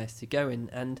he tries to go in.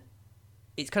 And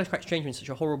it's kind of quite strange when such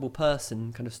a horrible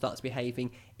person kind of starts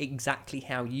behaving exactly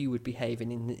how you would behave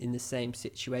in the same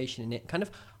situation, and it kind of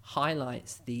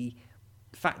highlights the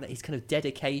fact that his kind of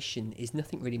dedication is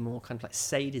nothing really more kind of like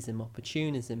sadism,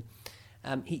 opportunism.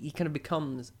 He kind of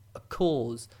becomes a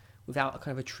cause without a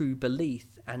kind of a true belief,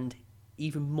 and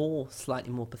even more,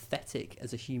 slightly more pathetic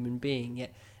as a human being,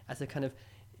 yet as a kind of,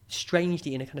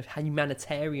 strangely, in a kind of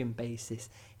humanitarian basis,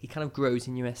 he kind of grows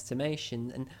in your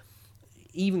estimation. And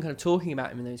even kind of talking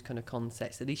about him in those kind of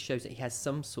contexts at least shows that he has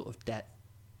some sort of depth.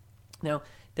 Now,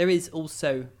 there is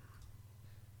also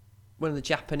one of the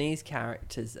Japanese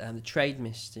characters, the trade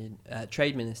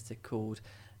minister called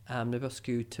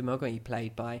Nobusuke Tomogami,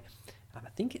 played by, I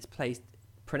think it's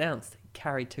pronounced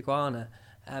Cary Taguana.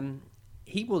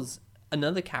 He was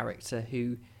another character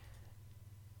who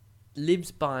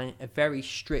lives by a very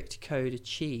strict code of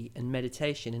chi and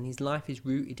meditation, and his life is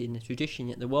rooted in a tradition,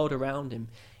 yet the world around him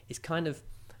is kind of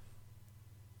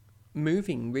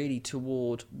moving really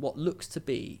toward what looks to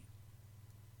be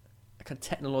a kind of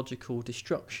technological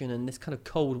destruction. And this kind of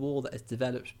Cold War that has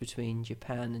developed between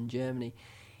Japan and Germany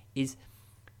is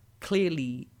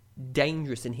clearly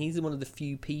dangerous, and he's one of the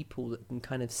few people that can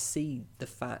kind of see the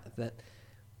fact that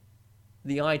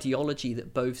the ideology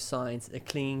that both sides are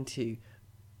clinging to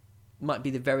might be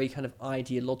the very kind of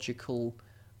ideological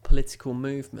political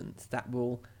movement that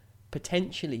will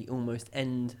potentially almost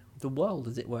end the world,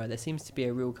 as it were. There seems to be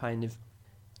a real kind of,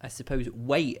 I suppose,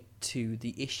 weight to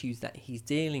the issues that he's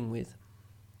dealing with.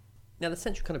 Now, the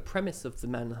central kind of premise of The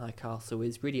Man in the High Castle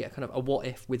is really a kind of a what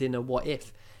if within a what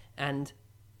if, and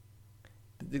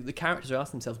the characters are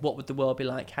asking themselves, what would the world be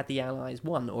like had the Allies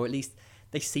won? Or at least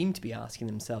they seem to be asking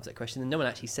themselves that question, and no one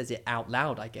actually says it out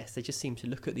loud, I guess. They just seem to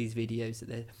look at these videos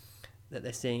that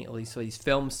they're seeing, or these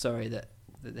films, that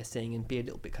they're seeing, and be a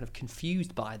little bit kind of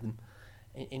confused by them.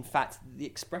 In fact, the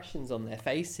expressions on their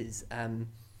faces,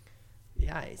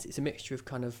 it's a mixture of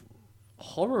kind of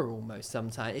horror almost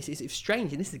sometimes. It's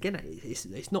strange, and this is, again,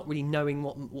 it's not really knowing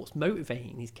what's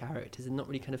motivating these characters, and not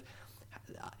really kind of,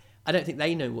 I don't think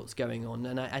they know what's going on,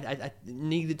 and I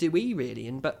neither do we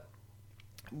really. But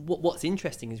what's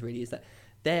interesting is that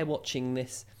they're watching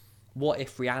this what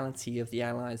if reality of the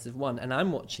Allies have won, and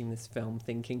I'm watching this film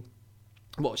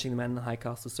watching The Man in the High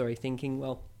Castle, thinking,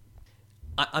 well,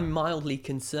 I'm mildly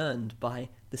concerned by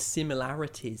the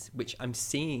similarities which I'm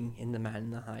seeing in The Man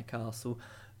in the High Castle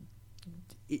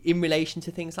in relation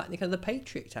to things like the kind of the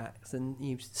Patriot Acts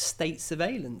and state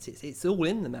surveillance. It's all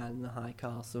in The Man in the High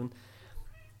Castle,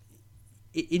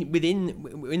 and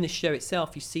within the show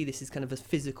itself, you see this as kind of a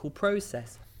physical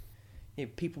process.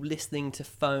 People listening to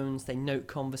phones, they note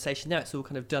conversation. Now it's all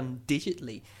kind of done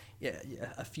digitally.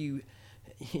 A few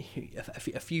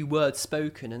words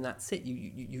spoken, and that's it.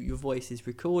 Your voice is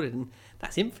recorded, and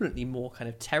that's infinitely more kind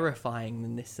of terrifying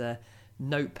than this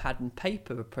notepad and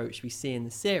paper approach we see in the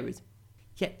series.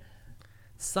 Yet,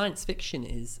 science fiction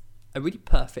is a really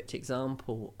perfect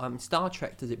example. Star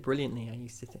Trek does it brilliantly.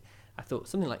 I thought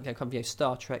something like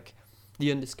Star Trek,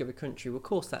 The Undiscovered Country. Well, of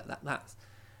course, that's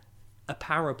a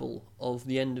parable of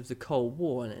the end of the Cold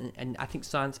War, and I think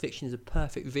science fiction is a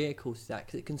perfect vehicle to that,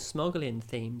 because it can smuggle in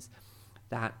themes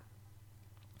that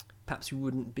perhaps we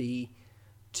wouldn't be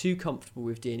too comfortable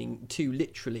with dealing too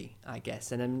literally, I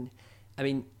guess. And I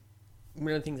mean,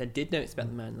 one of the things I did notice about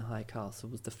The Man in the High Castle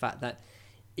was the fact that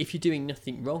if you're doing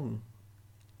nothing wrong,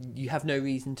 you have no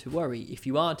reason to worry. If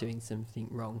you are doing something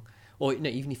wrong, or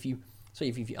even if you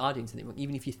are doing something wrong,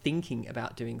 even if you're thinking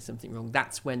about doing something wrong,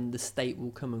 that's when the state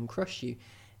will come and crush you.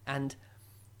 And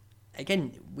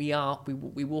again, we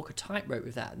walk a tightrope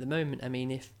with that at the moment. I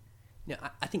mean,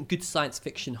 I think good science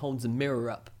fiction holds a mirror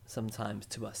up sometimes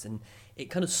to us, and it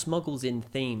kind of smuggles in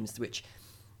themes which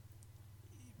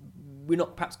we're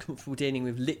not perhaps comfortable dealing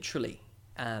with literally.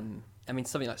 I mean,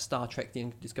 something like Star Trek, The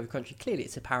Undiscovered Country, clearly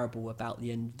it's a parable about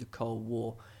the end of the Cold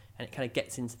War, and it kind of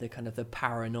gets into the kind of the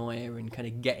paranoia and kind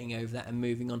of getting over that and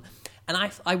moving on. And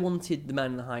I wanted The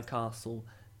Man in the High Castle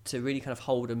to really kind of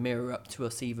hold a mirror up to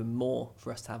us even more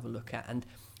for us to have a look at, and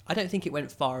I don't think it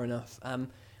went far enough. One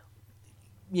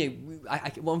thing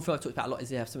I've talked about a lot is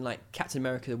they have something like Captain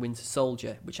America: The Winter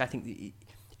Soldier, which I think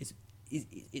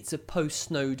it's a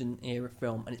post-Snowden era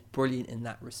film, and it's brilliant in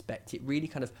that respect. It really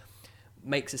kind of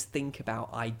makes us think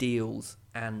about ideals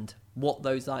and what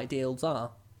those ideals are.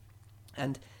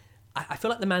 And I feel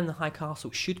like The Man in the High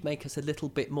Castle should make us a little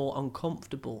bit more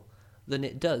uncomfortable than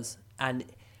it does. And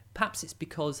perhaps it's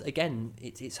because, again,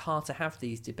 it's hard to have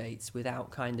these debates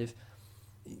without kind of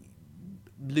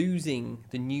losing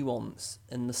the nuance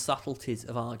and the subtleties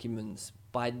of arguments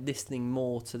by listening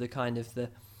more to the kind of the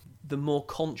more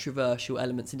controversial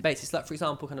elements in debates. It's like, for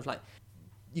example, kind of like,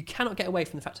 you cannot get away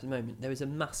from the fact at the moment there is a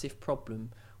massive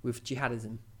problem with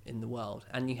jihadism in the world,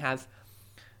 and you have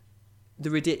the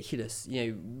ridiculous,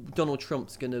 Donald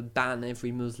Trump's going to ban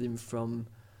every Muslim from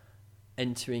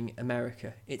entering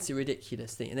America. It's a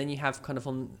ridiculous thing. And then you have kind of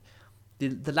on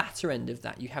the latter end of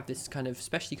that, you have this kind of,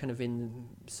 especially kind of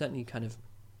certainly kind of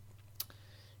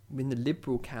in the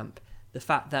liberal camp, the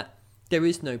fact that there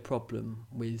is no problem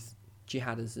with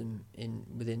jihadism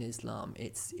within Islam.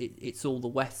 It's all the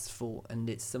West's fault, and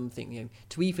it's something,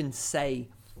 to even say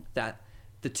that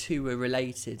the two are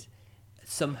related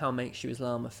somehow makes you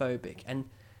Islamophobic. And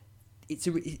it's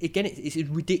as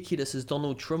ridiculous as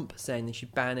Donald Trump saying they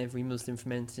should ban every Muslim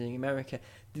from entering America.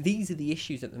 These are the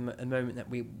issues at the moment that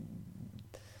we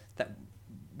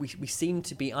seem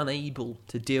to be unable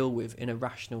to deal with in a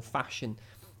rational fashion.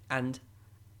 And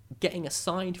getting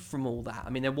aside from all that, I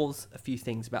mean, there was a few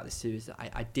things about this series that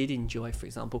I did enjoy. For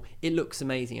example, it looks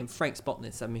amazing, and Frank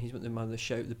Spotnitz, I mean, he's one of the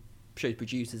show's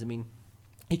producers. I mean,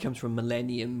 he comes from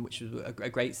Millennium, which was a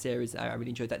great series. I really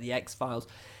enjoyed that. The X-Files.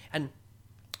 And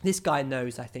this guy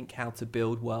knows, I think, how to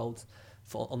build worlds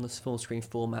on this full-screen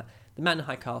format. The Man in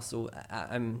High Castle,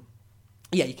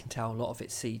 you can tell a lot of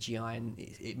it's CGI, and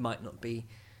it might not be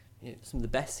some of the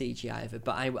best CGI ever,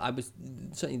 but I was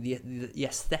certainly the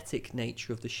aesthetic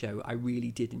nature of the show I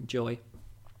really did enjoy.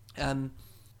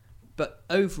 But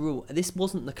overall, this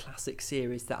wasn't the classic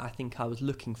series that I think I was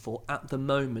looking for at the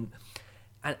moment.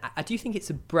 And I do think it's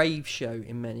a brave show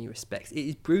in many respects. It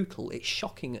is brutal, it's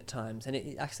shocking at times, and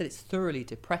like I said, it's thoroughly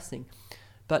depressing.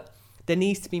 But there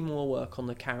needs to be more work on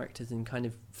the characters and kind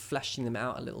of fleshing them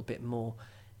out a little bit more.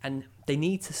 And they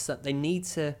need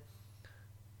to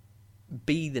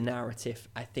be the narrative,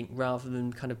 I think, rather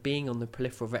than kind of being on the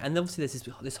peripheral of it. And obviously there's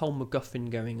this whole MacGuffin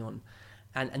going on.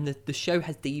 And the show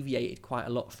has deviated quite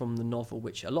a lot from the novel,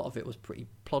 which a lot of it was pretty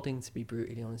plodding, to be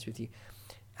brutally honest with you.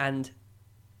 And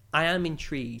I am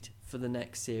intrigued for the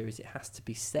next series, it has to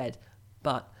be said,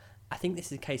 but I think this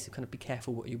is a case of kind of be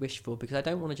careful what you wish for, because I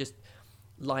don't want to just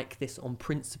like this on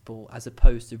principle as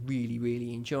opposed to really,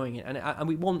 really enjoying it. And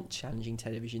we want challenging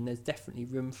television, there's definitely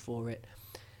room for it.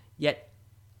 Yet,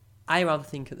 I rather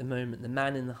think at the moment The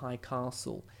Man in the High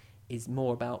Castle is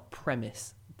more about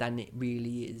premise than it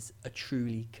really is a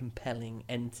truly compelling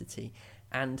entity.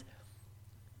 And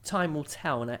time will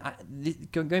tell. And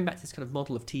going back to this kind of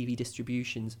model of TV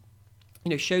distributions,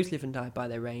 shows live and die by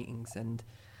their ratings. And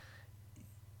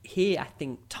here I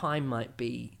think time might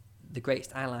be the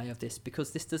greatest ally of this,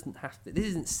 because this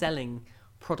isn't selling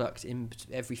product in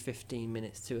every 15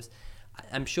 minutes to us.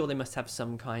 I'm sure they must have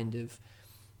some kind of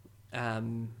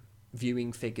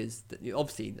viewing figures that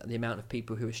obviously the amount of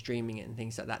people who are streaming it and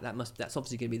things like that, that's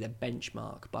obviously going to be their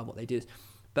benchmark by what they do.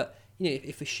 But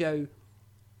if a show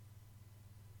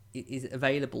is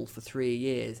available for 3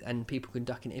 years and people can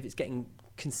duck in, if it's getting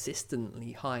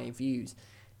consistently high views,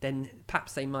 then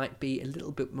perhaps they might be a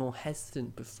little bit more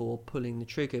hesitant before pulling the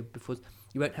trigger, because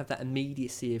you won't have that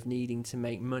immediacy of needing to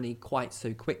make money quite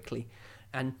so quickly.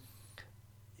 And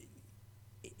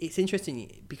it's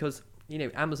interesting because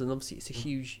Amazon, obviously, it's a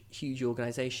huge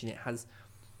organisation. It has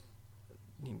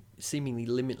seemingly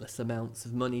limitless amounts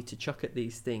of money to chuck at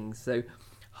these things. So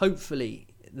hopefully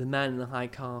The Man in the High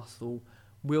Castle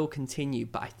will continue,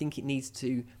 but I think it needs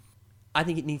to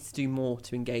do more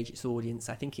to engage its audience.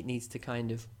 I think it needs to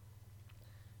kind of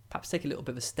perhaps take a little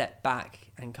bit of a step back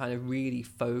and kind of really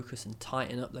focus and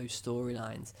tighten up those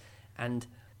storylines. And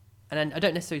I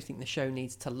don't necessarily think the show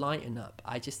needs to lighten up.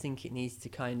 I just think it needs to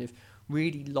kind of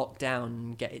really lock down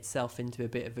and get itself into a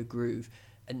bit of a groove.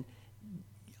 And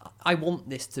I want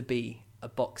this to be a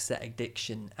box set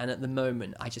addiction, and at the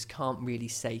moment I just can't really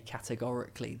say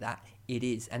categorically that it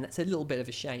is, and that's a little bit of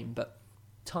a shame, but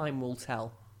time will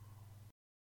tell.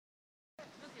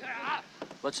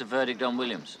 What's the verdict on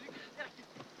Williams?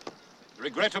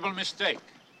 Regrettable mistake.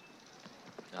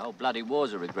 The whole bloody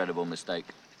war's a regrettable mistake.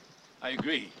 I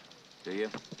agree. Do you?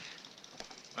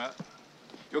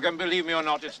 You can believe me or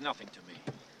not, it's nothing to me.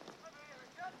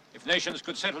 If nations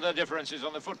could settle their differences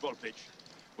on the football pitch,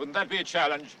 wouldn't that be a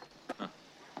challenge? Huh.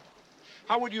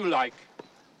 How would you like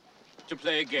to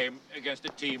play a game against a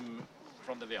team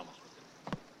from the Wehrmacht?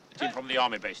 A team from the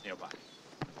army base nearby?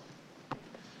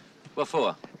 What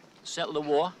for? Settle the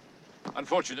war?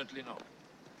 Unfortunately, no.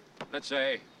 Let's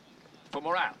say, for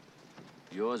morale.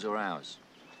 Yours or ours?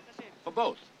 For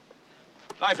both.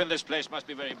 Life in this place must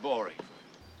be very boring.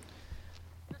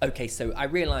 Okay, so I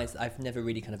realise I've never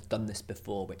really kind of done this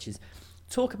before, which is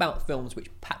talk about films which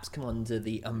perhaps come under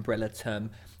the umbrella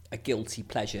term a guilty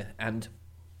pleasure. And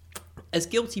as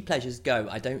guilty pleasures go,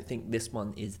 I don't think this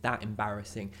one is that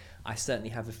embarrassing. I certainly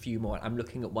have a few more. I'm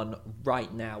looking at one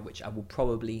right now, which I will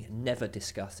probably never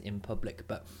discuss in public,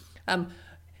 but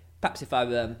perhaps if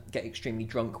I get extremely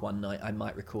drunk one night, I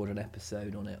might record an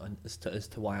episode on it as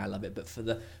to why I love it. But for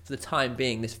the time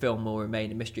being, this film will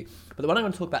remain a mystery. But the one I'm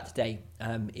going to talk about today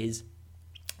is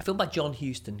a film by John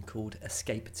Huston called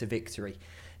Escape to Victory.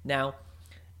 Now,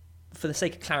 for the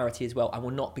sake of clarity as well, I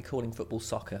will not be calling football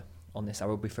soccer on this. I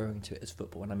will be referring to it as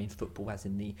football, and I mean football as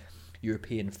in the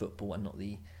European football and not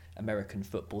the American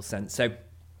football sense. So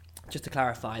just to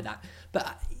clarify that.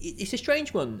 But it's a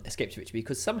strange one, Escape to Victory,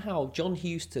 because somehow John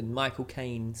Huston, Michael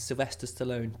Caine, Sylvester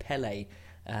Stallone, Pele,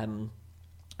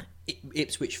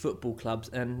 Ipswich Football Clubs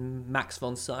and Max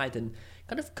von Sydow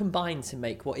kind of combined to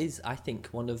make what is, I think,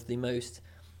 one of the most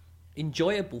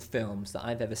enjoyable films that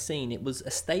I've ever seen. It was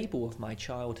a staple of my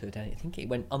childhood, and I think it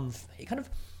went it kind of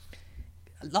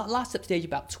last up to the age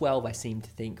about 12, I seem to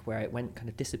think, where it went kind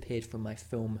of disappeared from my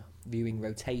film viewing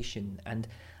rotation, and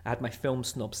I had my film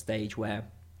snob stage where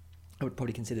I would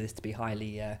probably consider this to be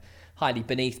highly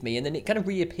beneath me, and then it kind of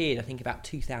reappeared, I think about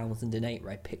 2008,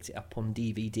 where I picked it up on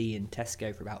DVD in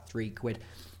Tesco for about £3.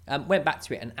 Went back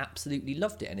to it and absolutely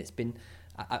loved it, and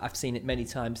I've seen it many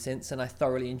times since, and I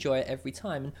thoroughly enjoy it every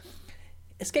time. And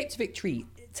Escape to Victory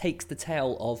takes the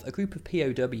tale of a group of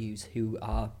POWs who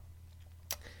are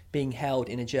being held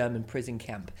in a German prison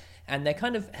camp, and they're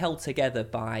kind of held together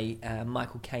by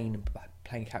Michael Caine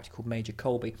playing a character called Major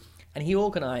Colby, and he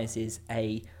organises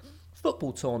a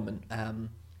football tournament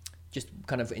just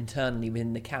kind of internally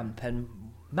within the camp, and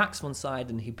Max von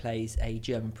Sydow, who plays a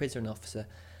German prison officer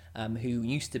who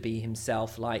used to be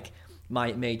himself, like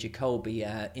Major Colby,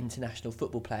 international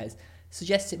football players,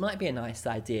 suggests it might be a nice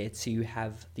idea to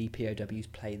have the POWs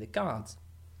play the guards.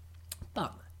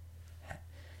 But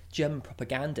German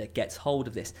propaganda gets hold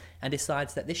of this and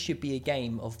decides that this should be a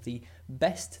game of the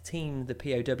best team the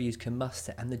POWs can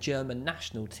muster and the German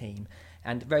national team.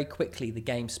 And very quickly the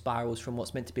game spirals from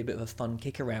what's meant to be a bit of a fun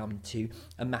kick around to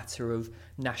a matter of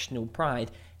national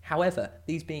pride. However,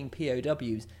 these being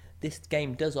POWs, this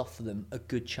game does offer them a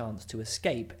good chance to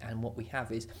escape, and what we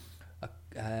have is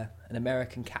an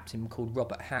American captain called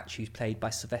Robert Hatch, who's played by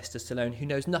Sylvester Stallone, who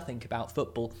knows nothing about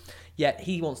football, yet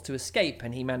he wants to escape,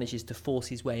 and he manages to force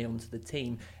his way onto the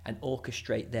team and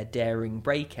orchestrate their daring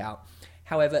breakout.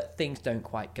 However, things don't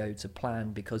quite go to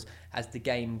plan, because as the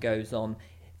game goes on,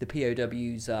 the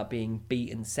POWs are being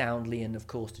beaten soundly, and of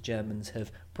course the Germans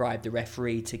have bribed the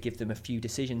referee to give them a few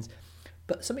decisions.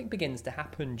 But something begins to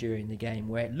happen during the game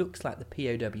where it looks like the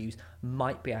POWs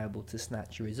might be able to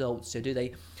snatch a result. So do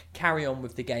they carry on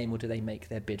with the game, or do they make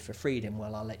their bid for freedom?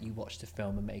 Well, I'll let you watch the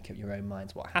film and make up your own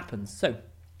minds what happens. So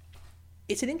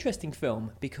it's an interesting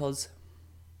film because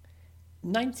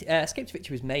Escape to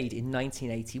Victory was made in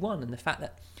 1981, and the fact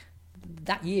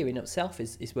that year in itself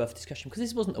is worth discussion, because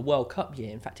this wasn't a World Cup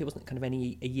year. In fact, it wasn't kind of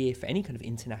a year for any kind of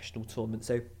international tournament.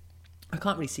 So I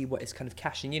can't really see what it's kind of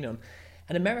cashing in on.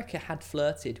 And America had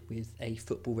flirted with a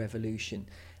football revolution,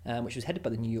 which was headed by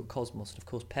the New York Cosmos, and of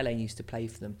course Pele used to play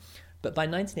for them. But by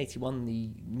 1981,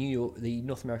 the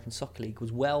North American Soccer League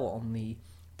was well on the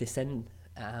descent,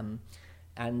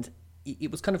 and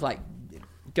it was kind of like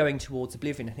going towards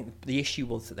oblivion. I think the issue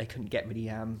was that they couldn't get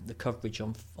really the coverage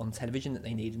on television that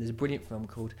they needed. And there's a brilliant film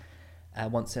called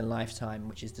Once in a Lifetime,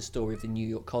 which is the story of the New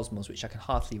York Cosmos, which I can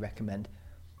heartily recommend.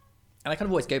 And I kind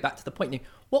of always go back to the point,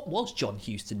 what was John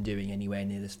Huston doing anywhere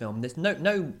near this film? There's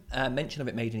no mention of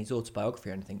it made in his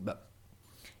autobiography or anything, but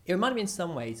it reminded me in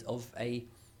some ways of an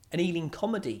Ealing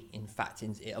comedy, in fact,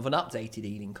 of an updated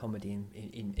Ealing comedy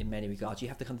in many regards. You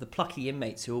have the kind of the plucky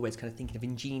inmates who are always kind of thinking of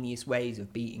ingenious ways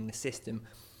of beating the system.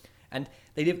 And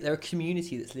they're a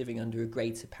community that's living under a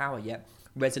greater power, yet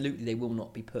resolutely they will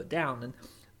not be put down. And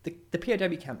the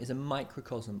POW camp is a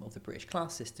microcosm of the British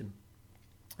class system.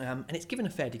 And it's given a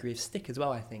fair degree of stick as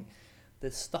well, I think.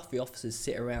 The stuffy officers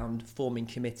sit around forming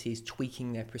committees,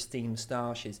 tweaking their pristine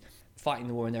moustaches, fighting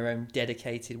the war in their own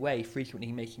dedicated way,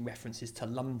 frequently making references to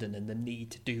London and the need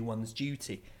to do one's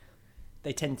duty.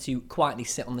 They tend to quietly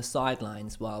sit on the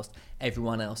sidelines whilst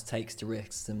everyone else takes the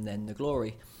risks and then the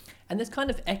glory. And there's kind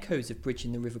of echoes of Bridge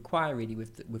in the River Kwai really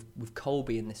with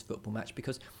Colby in this football match,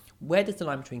 because where does the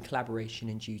line between collaboration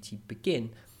and duty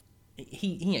begin?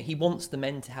 He wants the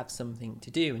men to have something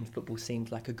to do, and football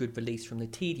seems like a good release from the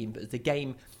tedium, but as the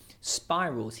game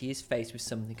spirals, he is faced with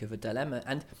something of a dilemma.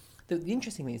 And the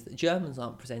interesting thing is that the Germans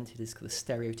aren't presented as the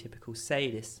stereotypical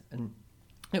sadists, and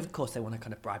of course they want to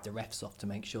kind of bribe the refs off to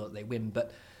make sure that they win,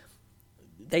 but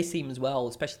they seem as well,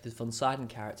 especially the von Sydow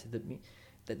character,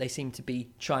 that they seem to be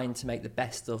trying to make the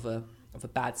best of a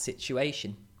bad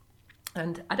situation.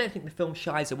 And I don't think the film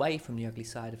shies away from the ugly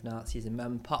side of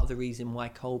Nazism. Part of the reason why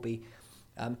Colby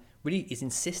really is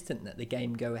insistent that the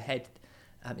game go ahead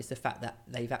is the fact that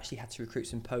they've actually had to recruit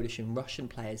some Polish and Russian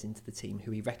players into the team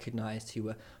who he recognised who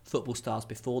were football stars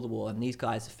before the war, and these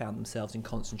guys have found themselves in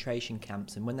concentration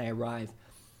camps, and when they arrive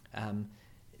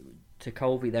to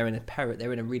Colby, they're in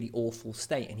a really awful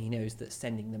state, and he knows that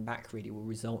sending them back really will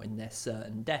result in their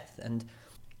certain death, and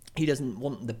he doesn't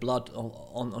want the blood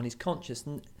on his conscience.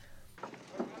 And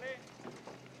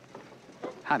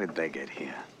how did they get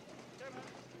here?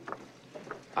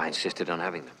 I insisted on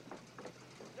having them.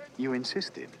 You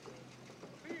insisted?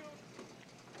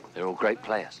 They're all great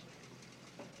players.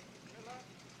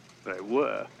 They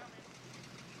were.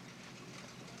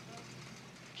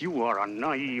 You are a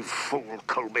naive fool,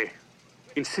 Colby.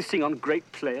 Insisting on great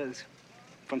players.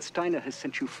 Von Steiner has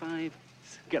sent you 5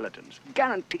 skeletons.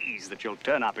 Guarantees that you'll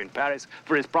turn up in Paris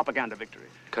for his propaganda victory.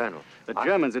 Colonel, the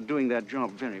Germans are doing their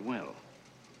job very well.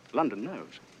 London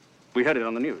knows. We heard it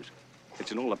on the news.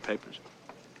 It's in all the papers.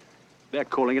 They're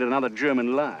calling it another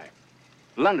German lie.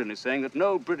 London is saying that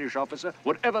no British officer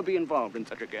would ever be involved in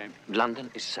such a game. London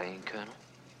is saying, Colonel?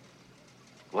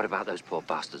 What about those poor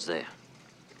bastards there?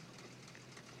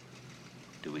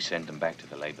 Do we send them back to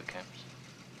the labor camps?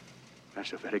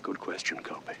 That's a very good question,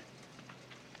 Colby.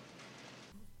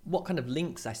 What kind of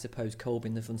links, I suppose, Colby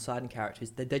and the von Sydow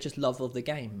characters, they're just love of the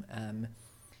game.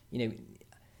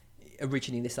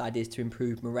 Originally this idea is to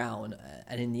improve morale,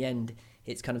 and in the end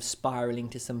it's kind of spiralling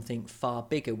to something far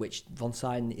bigger, which von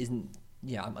Sydow isn't.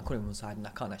 I'm calling him von Sydow, I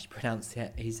can't actually pronounce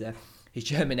his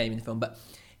German name in the film, but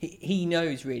he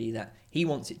knows really that he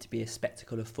wants it to be a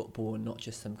spectacle of football and not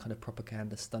just some kind of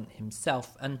propaganda stunt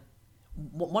himself. And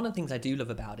one of the things I do love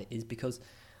about it is because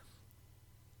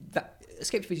that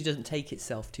Escape to Fiji doesn't take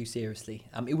itself too seriously.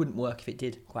 It wouldn't work if it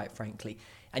did, quite frankly.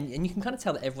 And you can kind of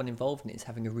tell that everyone involved in it is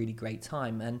having a really great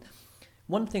time. And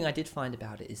one thing I did find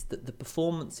about it is that the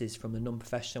performances from the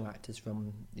non-professional actors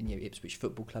from Ipswich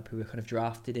Football Club who were kind of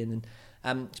drafted in,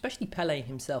 and especially Pele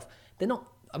himself, they're not,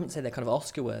 I wouldn't say they're kind of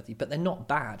Oscar-worthy, but they're not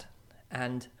bad.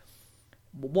 And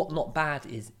what not bad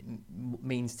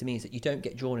means to me is that you don't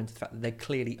get drawn into the fact that they're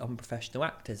clearly unprofessional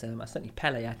actors. And certainly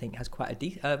Pele, I think, has quite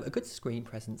a good screen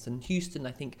presence, and Huston,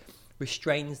 I think,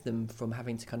 restrains them from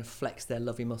having to kind of flex their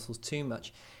lovely muscles too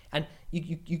much. And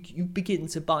you begin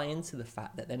to buy into the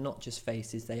fact that they're not just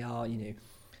faces, they are,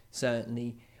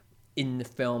 certainly in the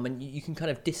film, and you can kind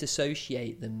of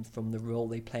disassociate them from the role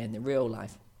they play in the real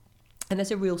life. And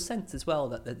there's a real sense as well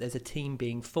that there's a team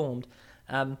being formed.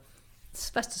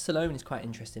 Sylvester Stallone is quite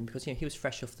interesting because he was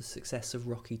fresh off the success of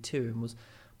Rocky II and was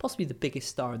possibly the biggest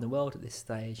star in the world at this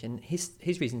stage, and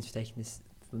his reasons for taking this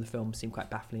from the film seem quite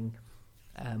baffling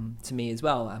to me as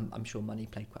well. I'm sure money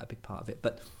played quite a big part of it,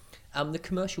 but the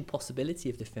commercial possibility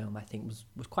of the film, I think,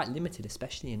 was quite limited,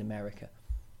 especially in America.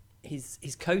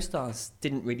 His co-stars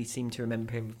didn't really seem to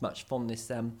remember him with much fondness.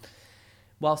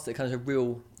 Whilst the kind of a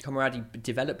real camaraderie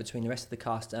developed between the rest of the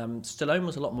cast, Stallone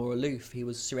was a lot more aloof. He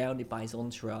was surrounded by his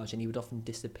entourage, and he would often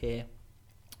disappear,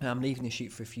 leaving the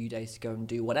shoot for a few days to go and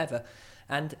do whatever.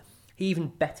 And he even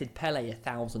betted Pele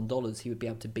 $1,000 he would be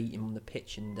able to beat him on the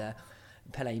pitch, and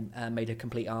Pele made a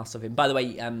complete arse of him. By the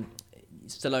way,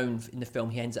 Stallone in the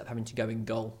film, he ends up having to go in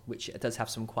goal, which does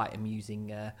have some quite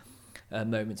amusing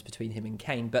moments between him and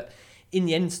Kane. But in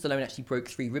the end, Stallone actually broke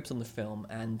 3 ribs on the film,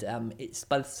 and it's,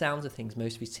 by the sounds of things,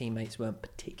 most of his teammates weren't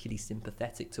particularly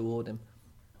sympathetic toward him.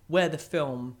 Where the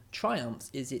film triumphs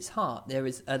is its heart. There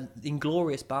is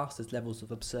Inglourious Basterds levels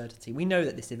of absurdity. We know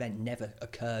that this event never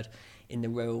occurred in the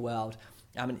real world,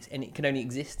 and it can only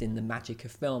exist in the magic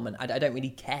of film, and I don't really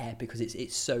care because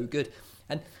it's so good.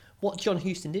 And what John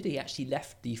Huston did, he actually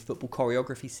left the football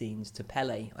choreography scenes to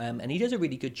Pele, and he does a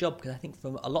really good job, because I think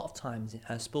from a lot of times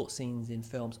sports scenes in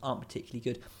films aren't particularly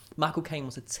good. Michael Caine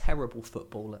was a terrible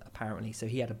footballer, apparently, so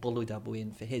he had a bully double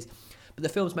in for his. But the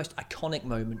film's most iconic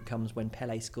moment comes when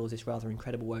Pele scores this rather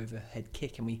incredible overhead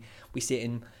kick, and we see it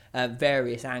in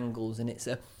various angles, and it's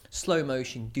a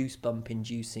slow-motion,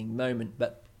 goosebump-inducing moment.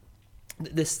 But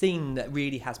the scene that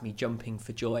really has me jumping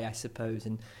for joy, I suppose,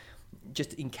 and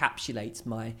just encapsulates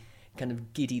my kind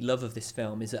of giddy love of this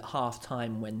film, is at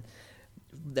half-time when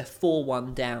they're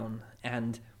 4-1 down,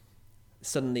 and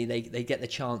suddenly they get the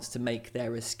chance to make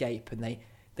their escape, and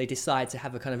they decide to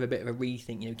have a kind of a bit of a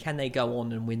rethink. Can they go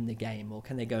on and win the game, or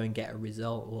can they go and get a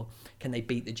result, or can they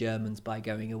beat the Germans by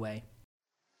going away?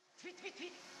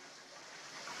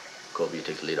 Colby, you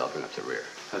take the lead, I'll bring up the rear.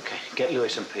 Okay, get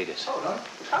Lewis and Peters. Hold on,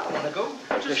 I don't want to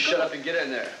go. Just shut up and get in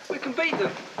there. We can beat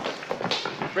them.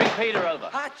 Bring Peter over.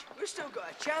 Hatch, we've still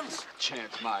got a chance.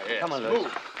 Chance, my ass. Come on, Lewis.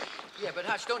 Lewis. Yeah, but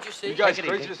Hatch, don't you see? You guys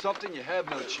crazy or something? You have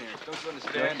no chance. Don't you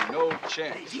understand? No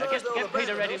chance. Get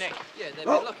Peter ready, Nick. Yeah, they'd be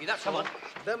lucky, that's all.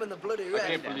 Them and the bloody I red.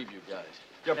 can't believe you guys.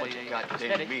 You're a bunch of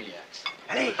goddamn maniacs.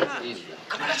 Hey, come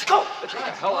on, let's go. Let's get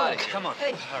the hell out of here. Come on.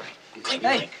 Hey,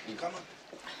 Hurry. come on.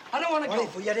 I don't want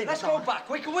to go. Let's go back.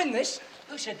 We can win this.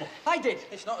 Who said that? I did.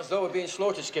 It's not as though we're being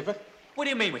slaughtered, Skipper. What do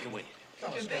you mean we can win?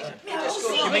 Let's go.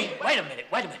 You mean, wait a minute.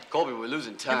 Colby, we're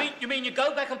losing time. You mean you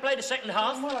go back and play the second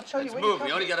half? Well, I'll tell you Let's move.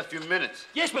 We only got a few minutes.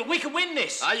 Yes, but we can win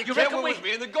this. You can't reckon win we... with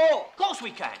me in the goal. Of course we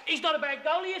can. He's not a bad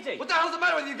goalie, is he? What the hell's the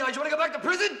matter with you guys? You want to go back to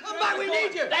prison? Come back, we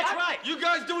need you. That's right. You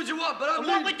guys do what you want, but I'm And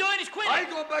leaving. what we're doing is quitting. I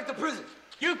ain't going back to prison.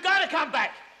 You've got to come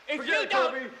back. If Forget you it,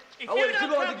 don't, Colby. if I you waited don't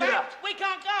too long come to get back, out. we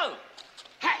can't go.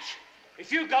 Hatch,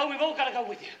 if you go, we've all got to go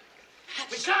with you.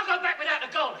 We can't go back without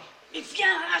the goalie. If you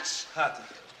Hatch. Hat,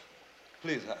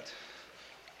 please, Hat.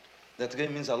 That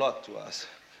game means a lot to us.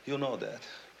 You know that.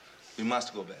 We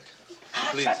must go back.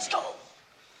 Please. Let's go.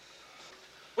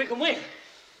 We can win.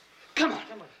 Come on.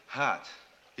 Hat,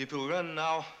 if you run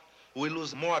now, we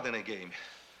lose more than a game.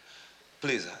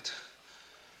 Please, Hat.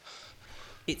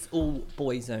 It's all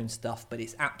boys' own stuff, but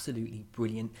it's absolutely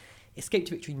brilliant. Escape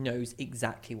to Victory knows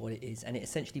exactly what it is, and it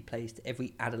essentially plays to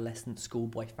every adolescent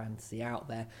schoolboy fantasy out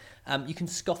there. You can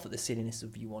scoff at the silliness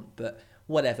if you want, but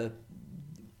whatever.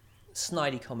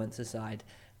 Snidey comments aside,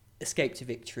 Escape to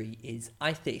Victory is,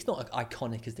 I think, it's not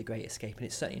iconic as The Great Escape, and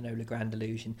it's certainly no Le Grand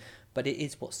Illusion, but it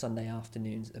is what Sunday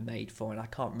afternoons are made for, and I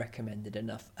can't recommend it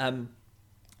enough.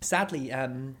 Sadly,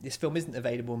 this film isn't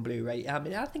available on Blu-ray.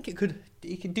 I think it could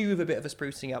do with a bit of a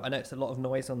sprucing up. I know it's a lot of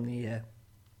noise on the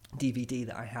DVD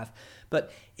that I have,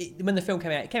 but when the film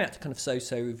came out, it came out to kind of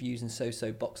so-so reviews and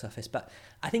so-so box office, but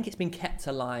I think it's been kept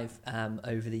alive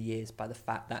over the years by the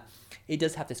fact that it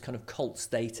does have this kind of cult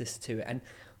status to it, and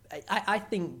I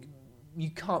think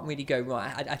you can't really go wrong.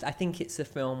 I think it's a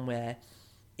film where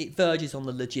it verges on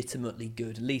the legitimately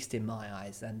good, at least in my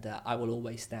eyes, and I will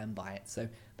always stand by it. So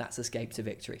that's Escape to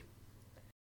Victory.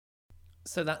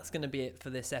 So that's going to be it for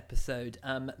this episode.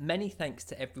 Many thanks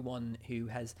to everyone who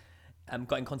has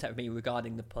got in contact with me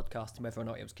regarding the podcast and whether or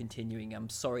not it was continuing. I'm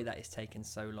sorry that it's taken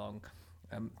so long.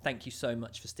 Thank you so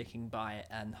much for sticking by it,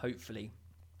 and hopefully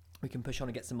we can push on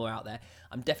and get some more out there.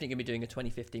 I'm definitely going to be doing a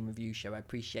 2015 review show. I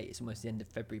appreciate it's almost the end of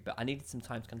February, but I needed some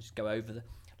time to kind of just go over the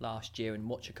last year and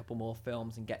watch a couple more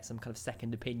films and get some kind of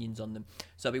second opinions on them.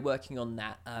 So I'll be working on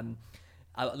that. I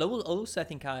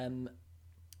think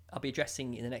I'll be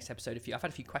addressing in the next episode I've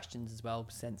had a few questions as well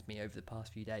sent to me over the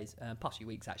past few days, past few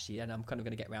weeks actually, and I'm kind of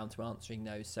going to get around to answering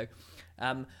those. So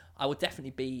I will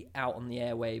definitely be out on the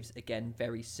airwaves again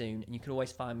very soon, and you can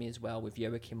always find me as well with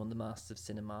Joachim on the Masters of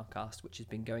Cinema cast, which has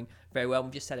been going very well.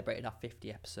 We've just celebrated our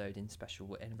 50th episode in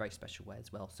a very special way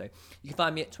as well. So you can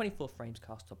find me at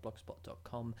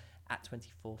 24framescast.blogspot.com, at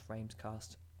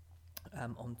 24framescast.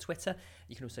 On Twitter.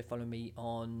 You can also follow me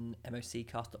on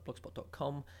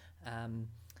moccast.blogspot.com.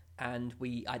 And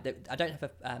I don't have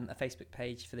a Facebook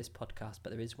page for this podcast,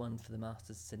 but there is one for the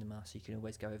Masters of Cinema, so you can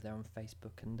always go over there on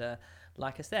Facebook and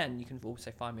like us there. And you can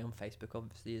also find me on Facebook,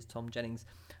 obviously, as Tom Jennings.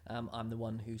 I'm the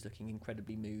one who's looking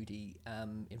incredibly moody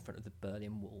in front of the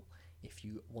Berlin Wall, if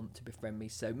you want to befriend me.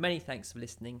 So many thanks for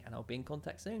listening, and I'll be in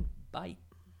contact soon. Bye.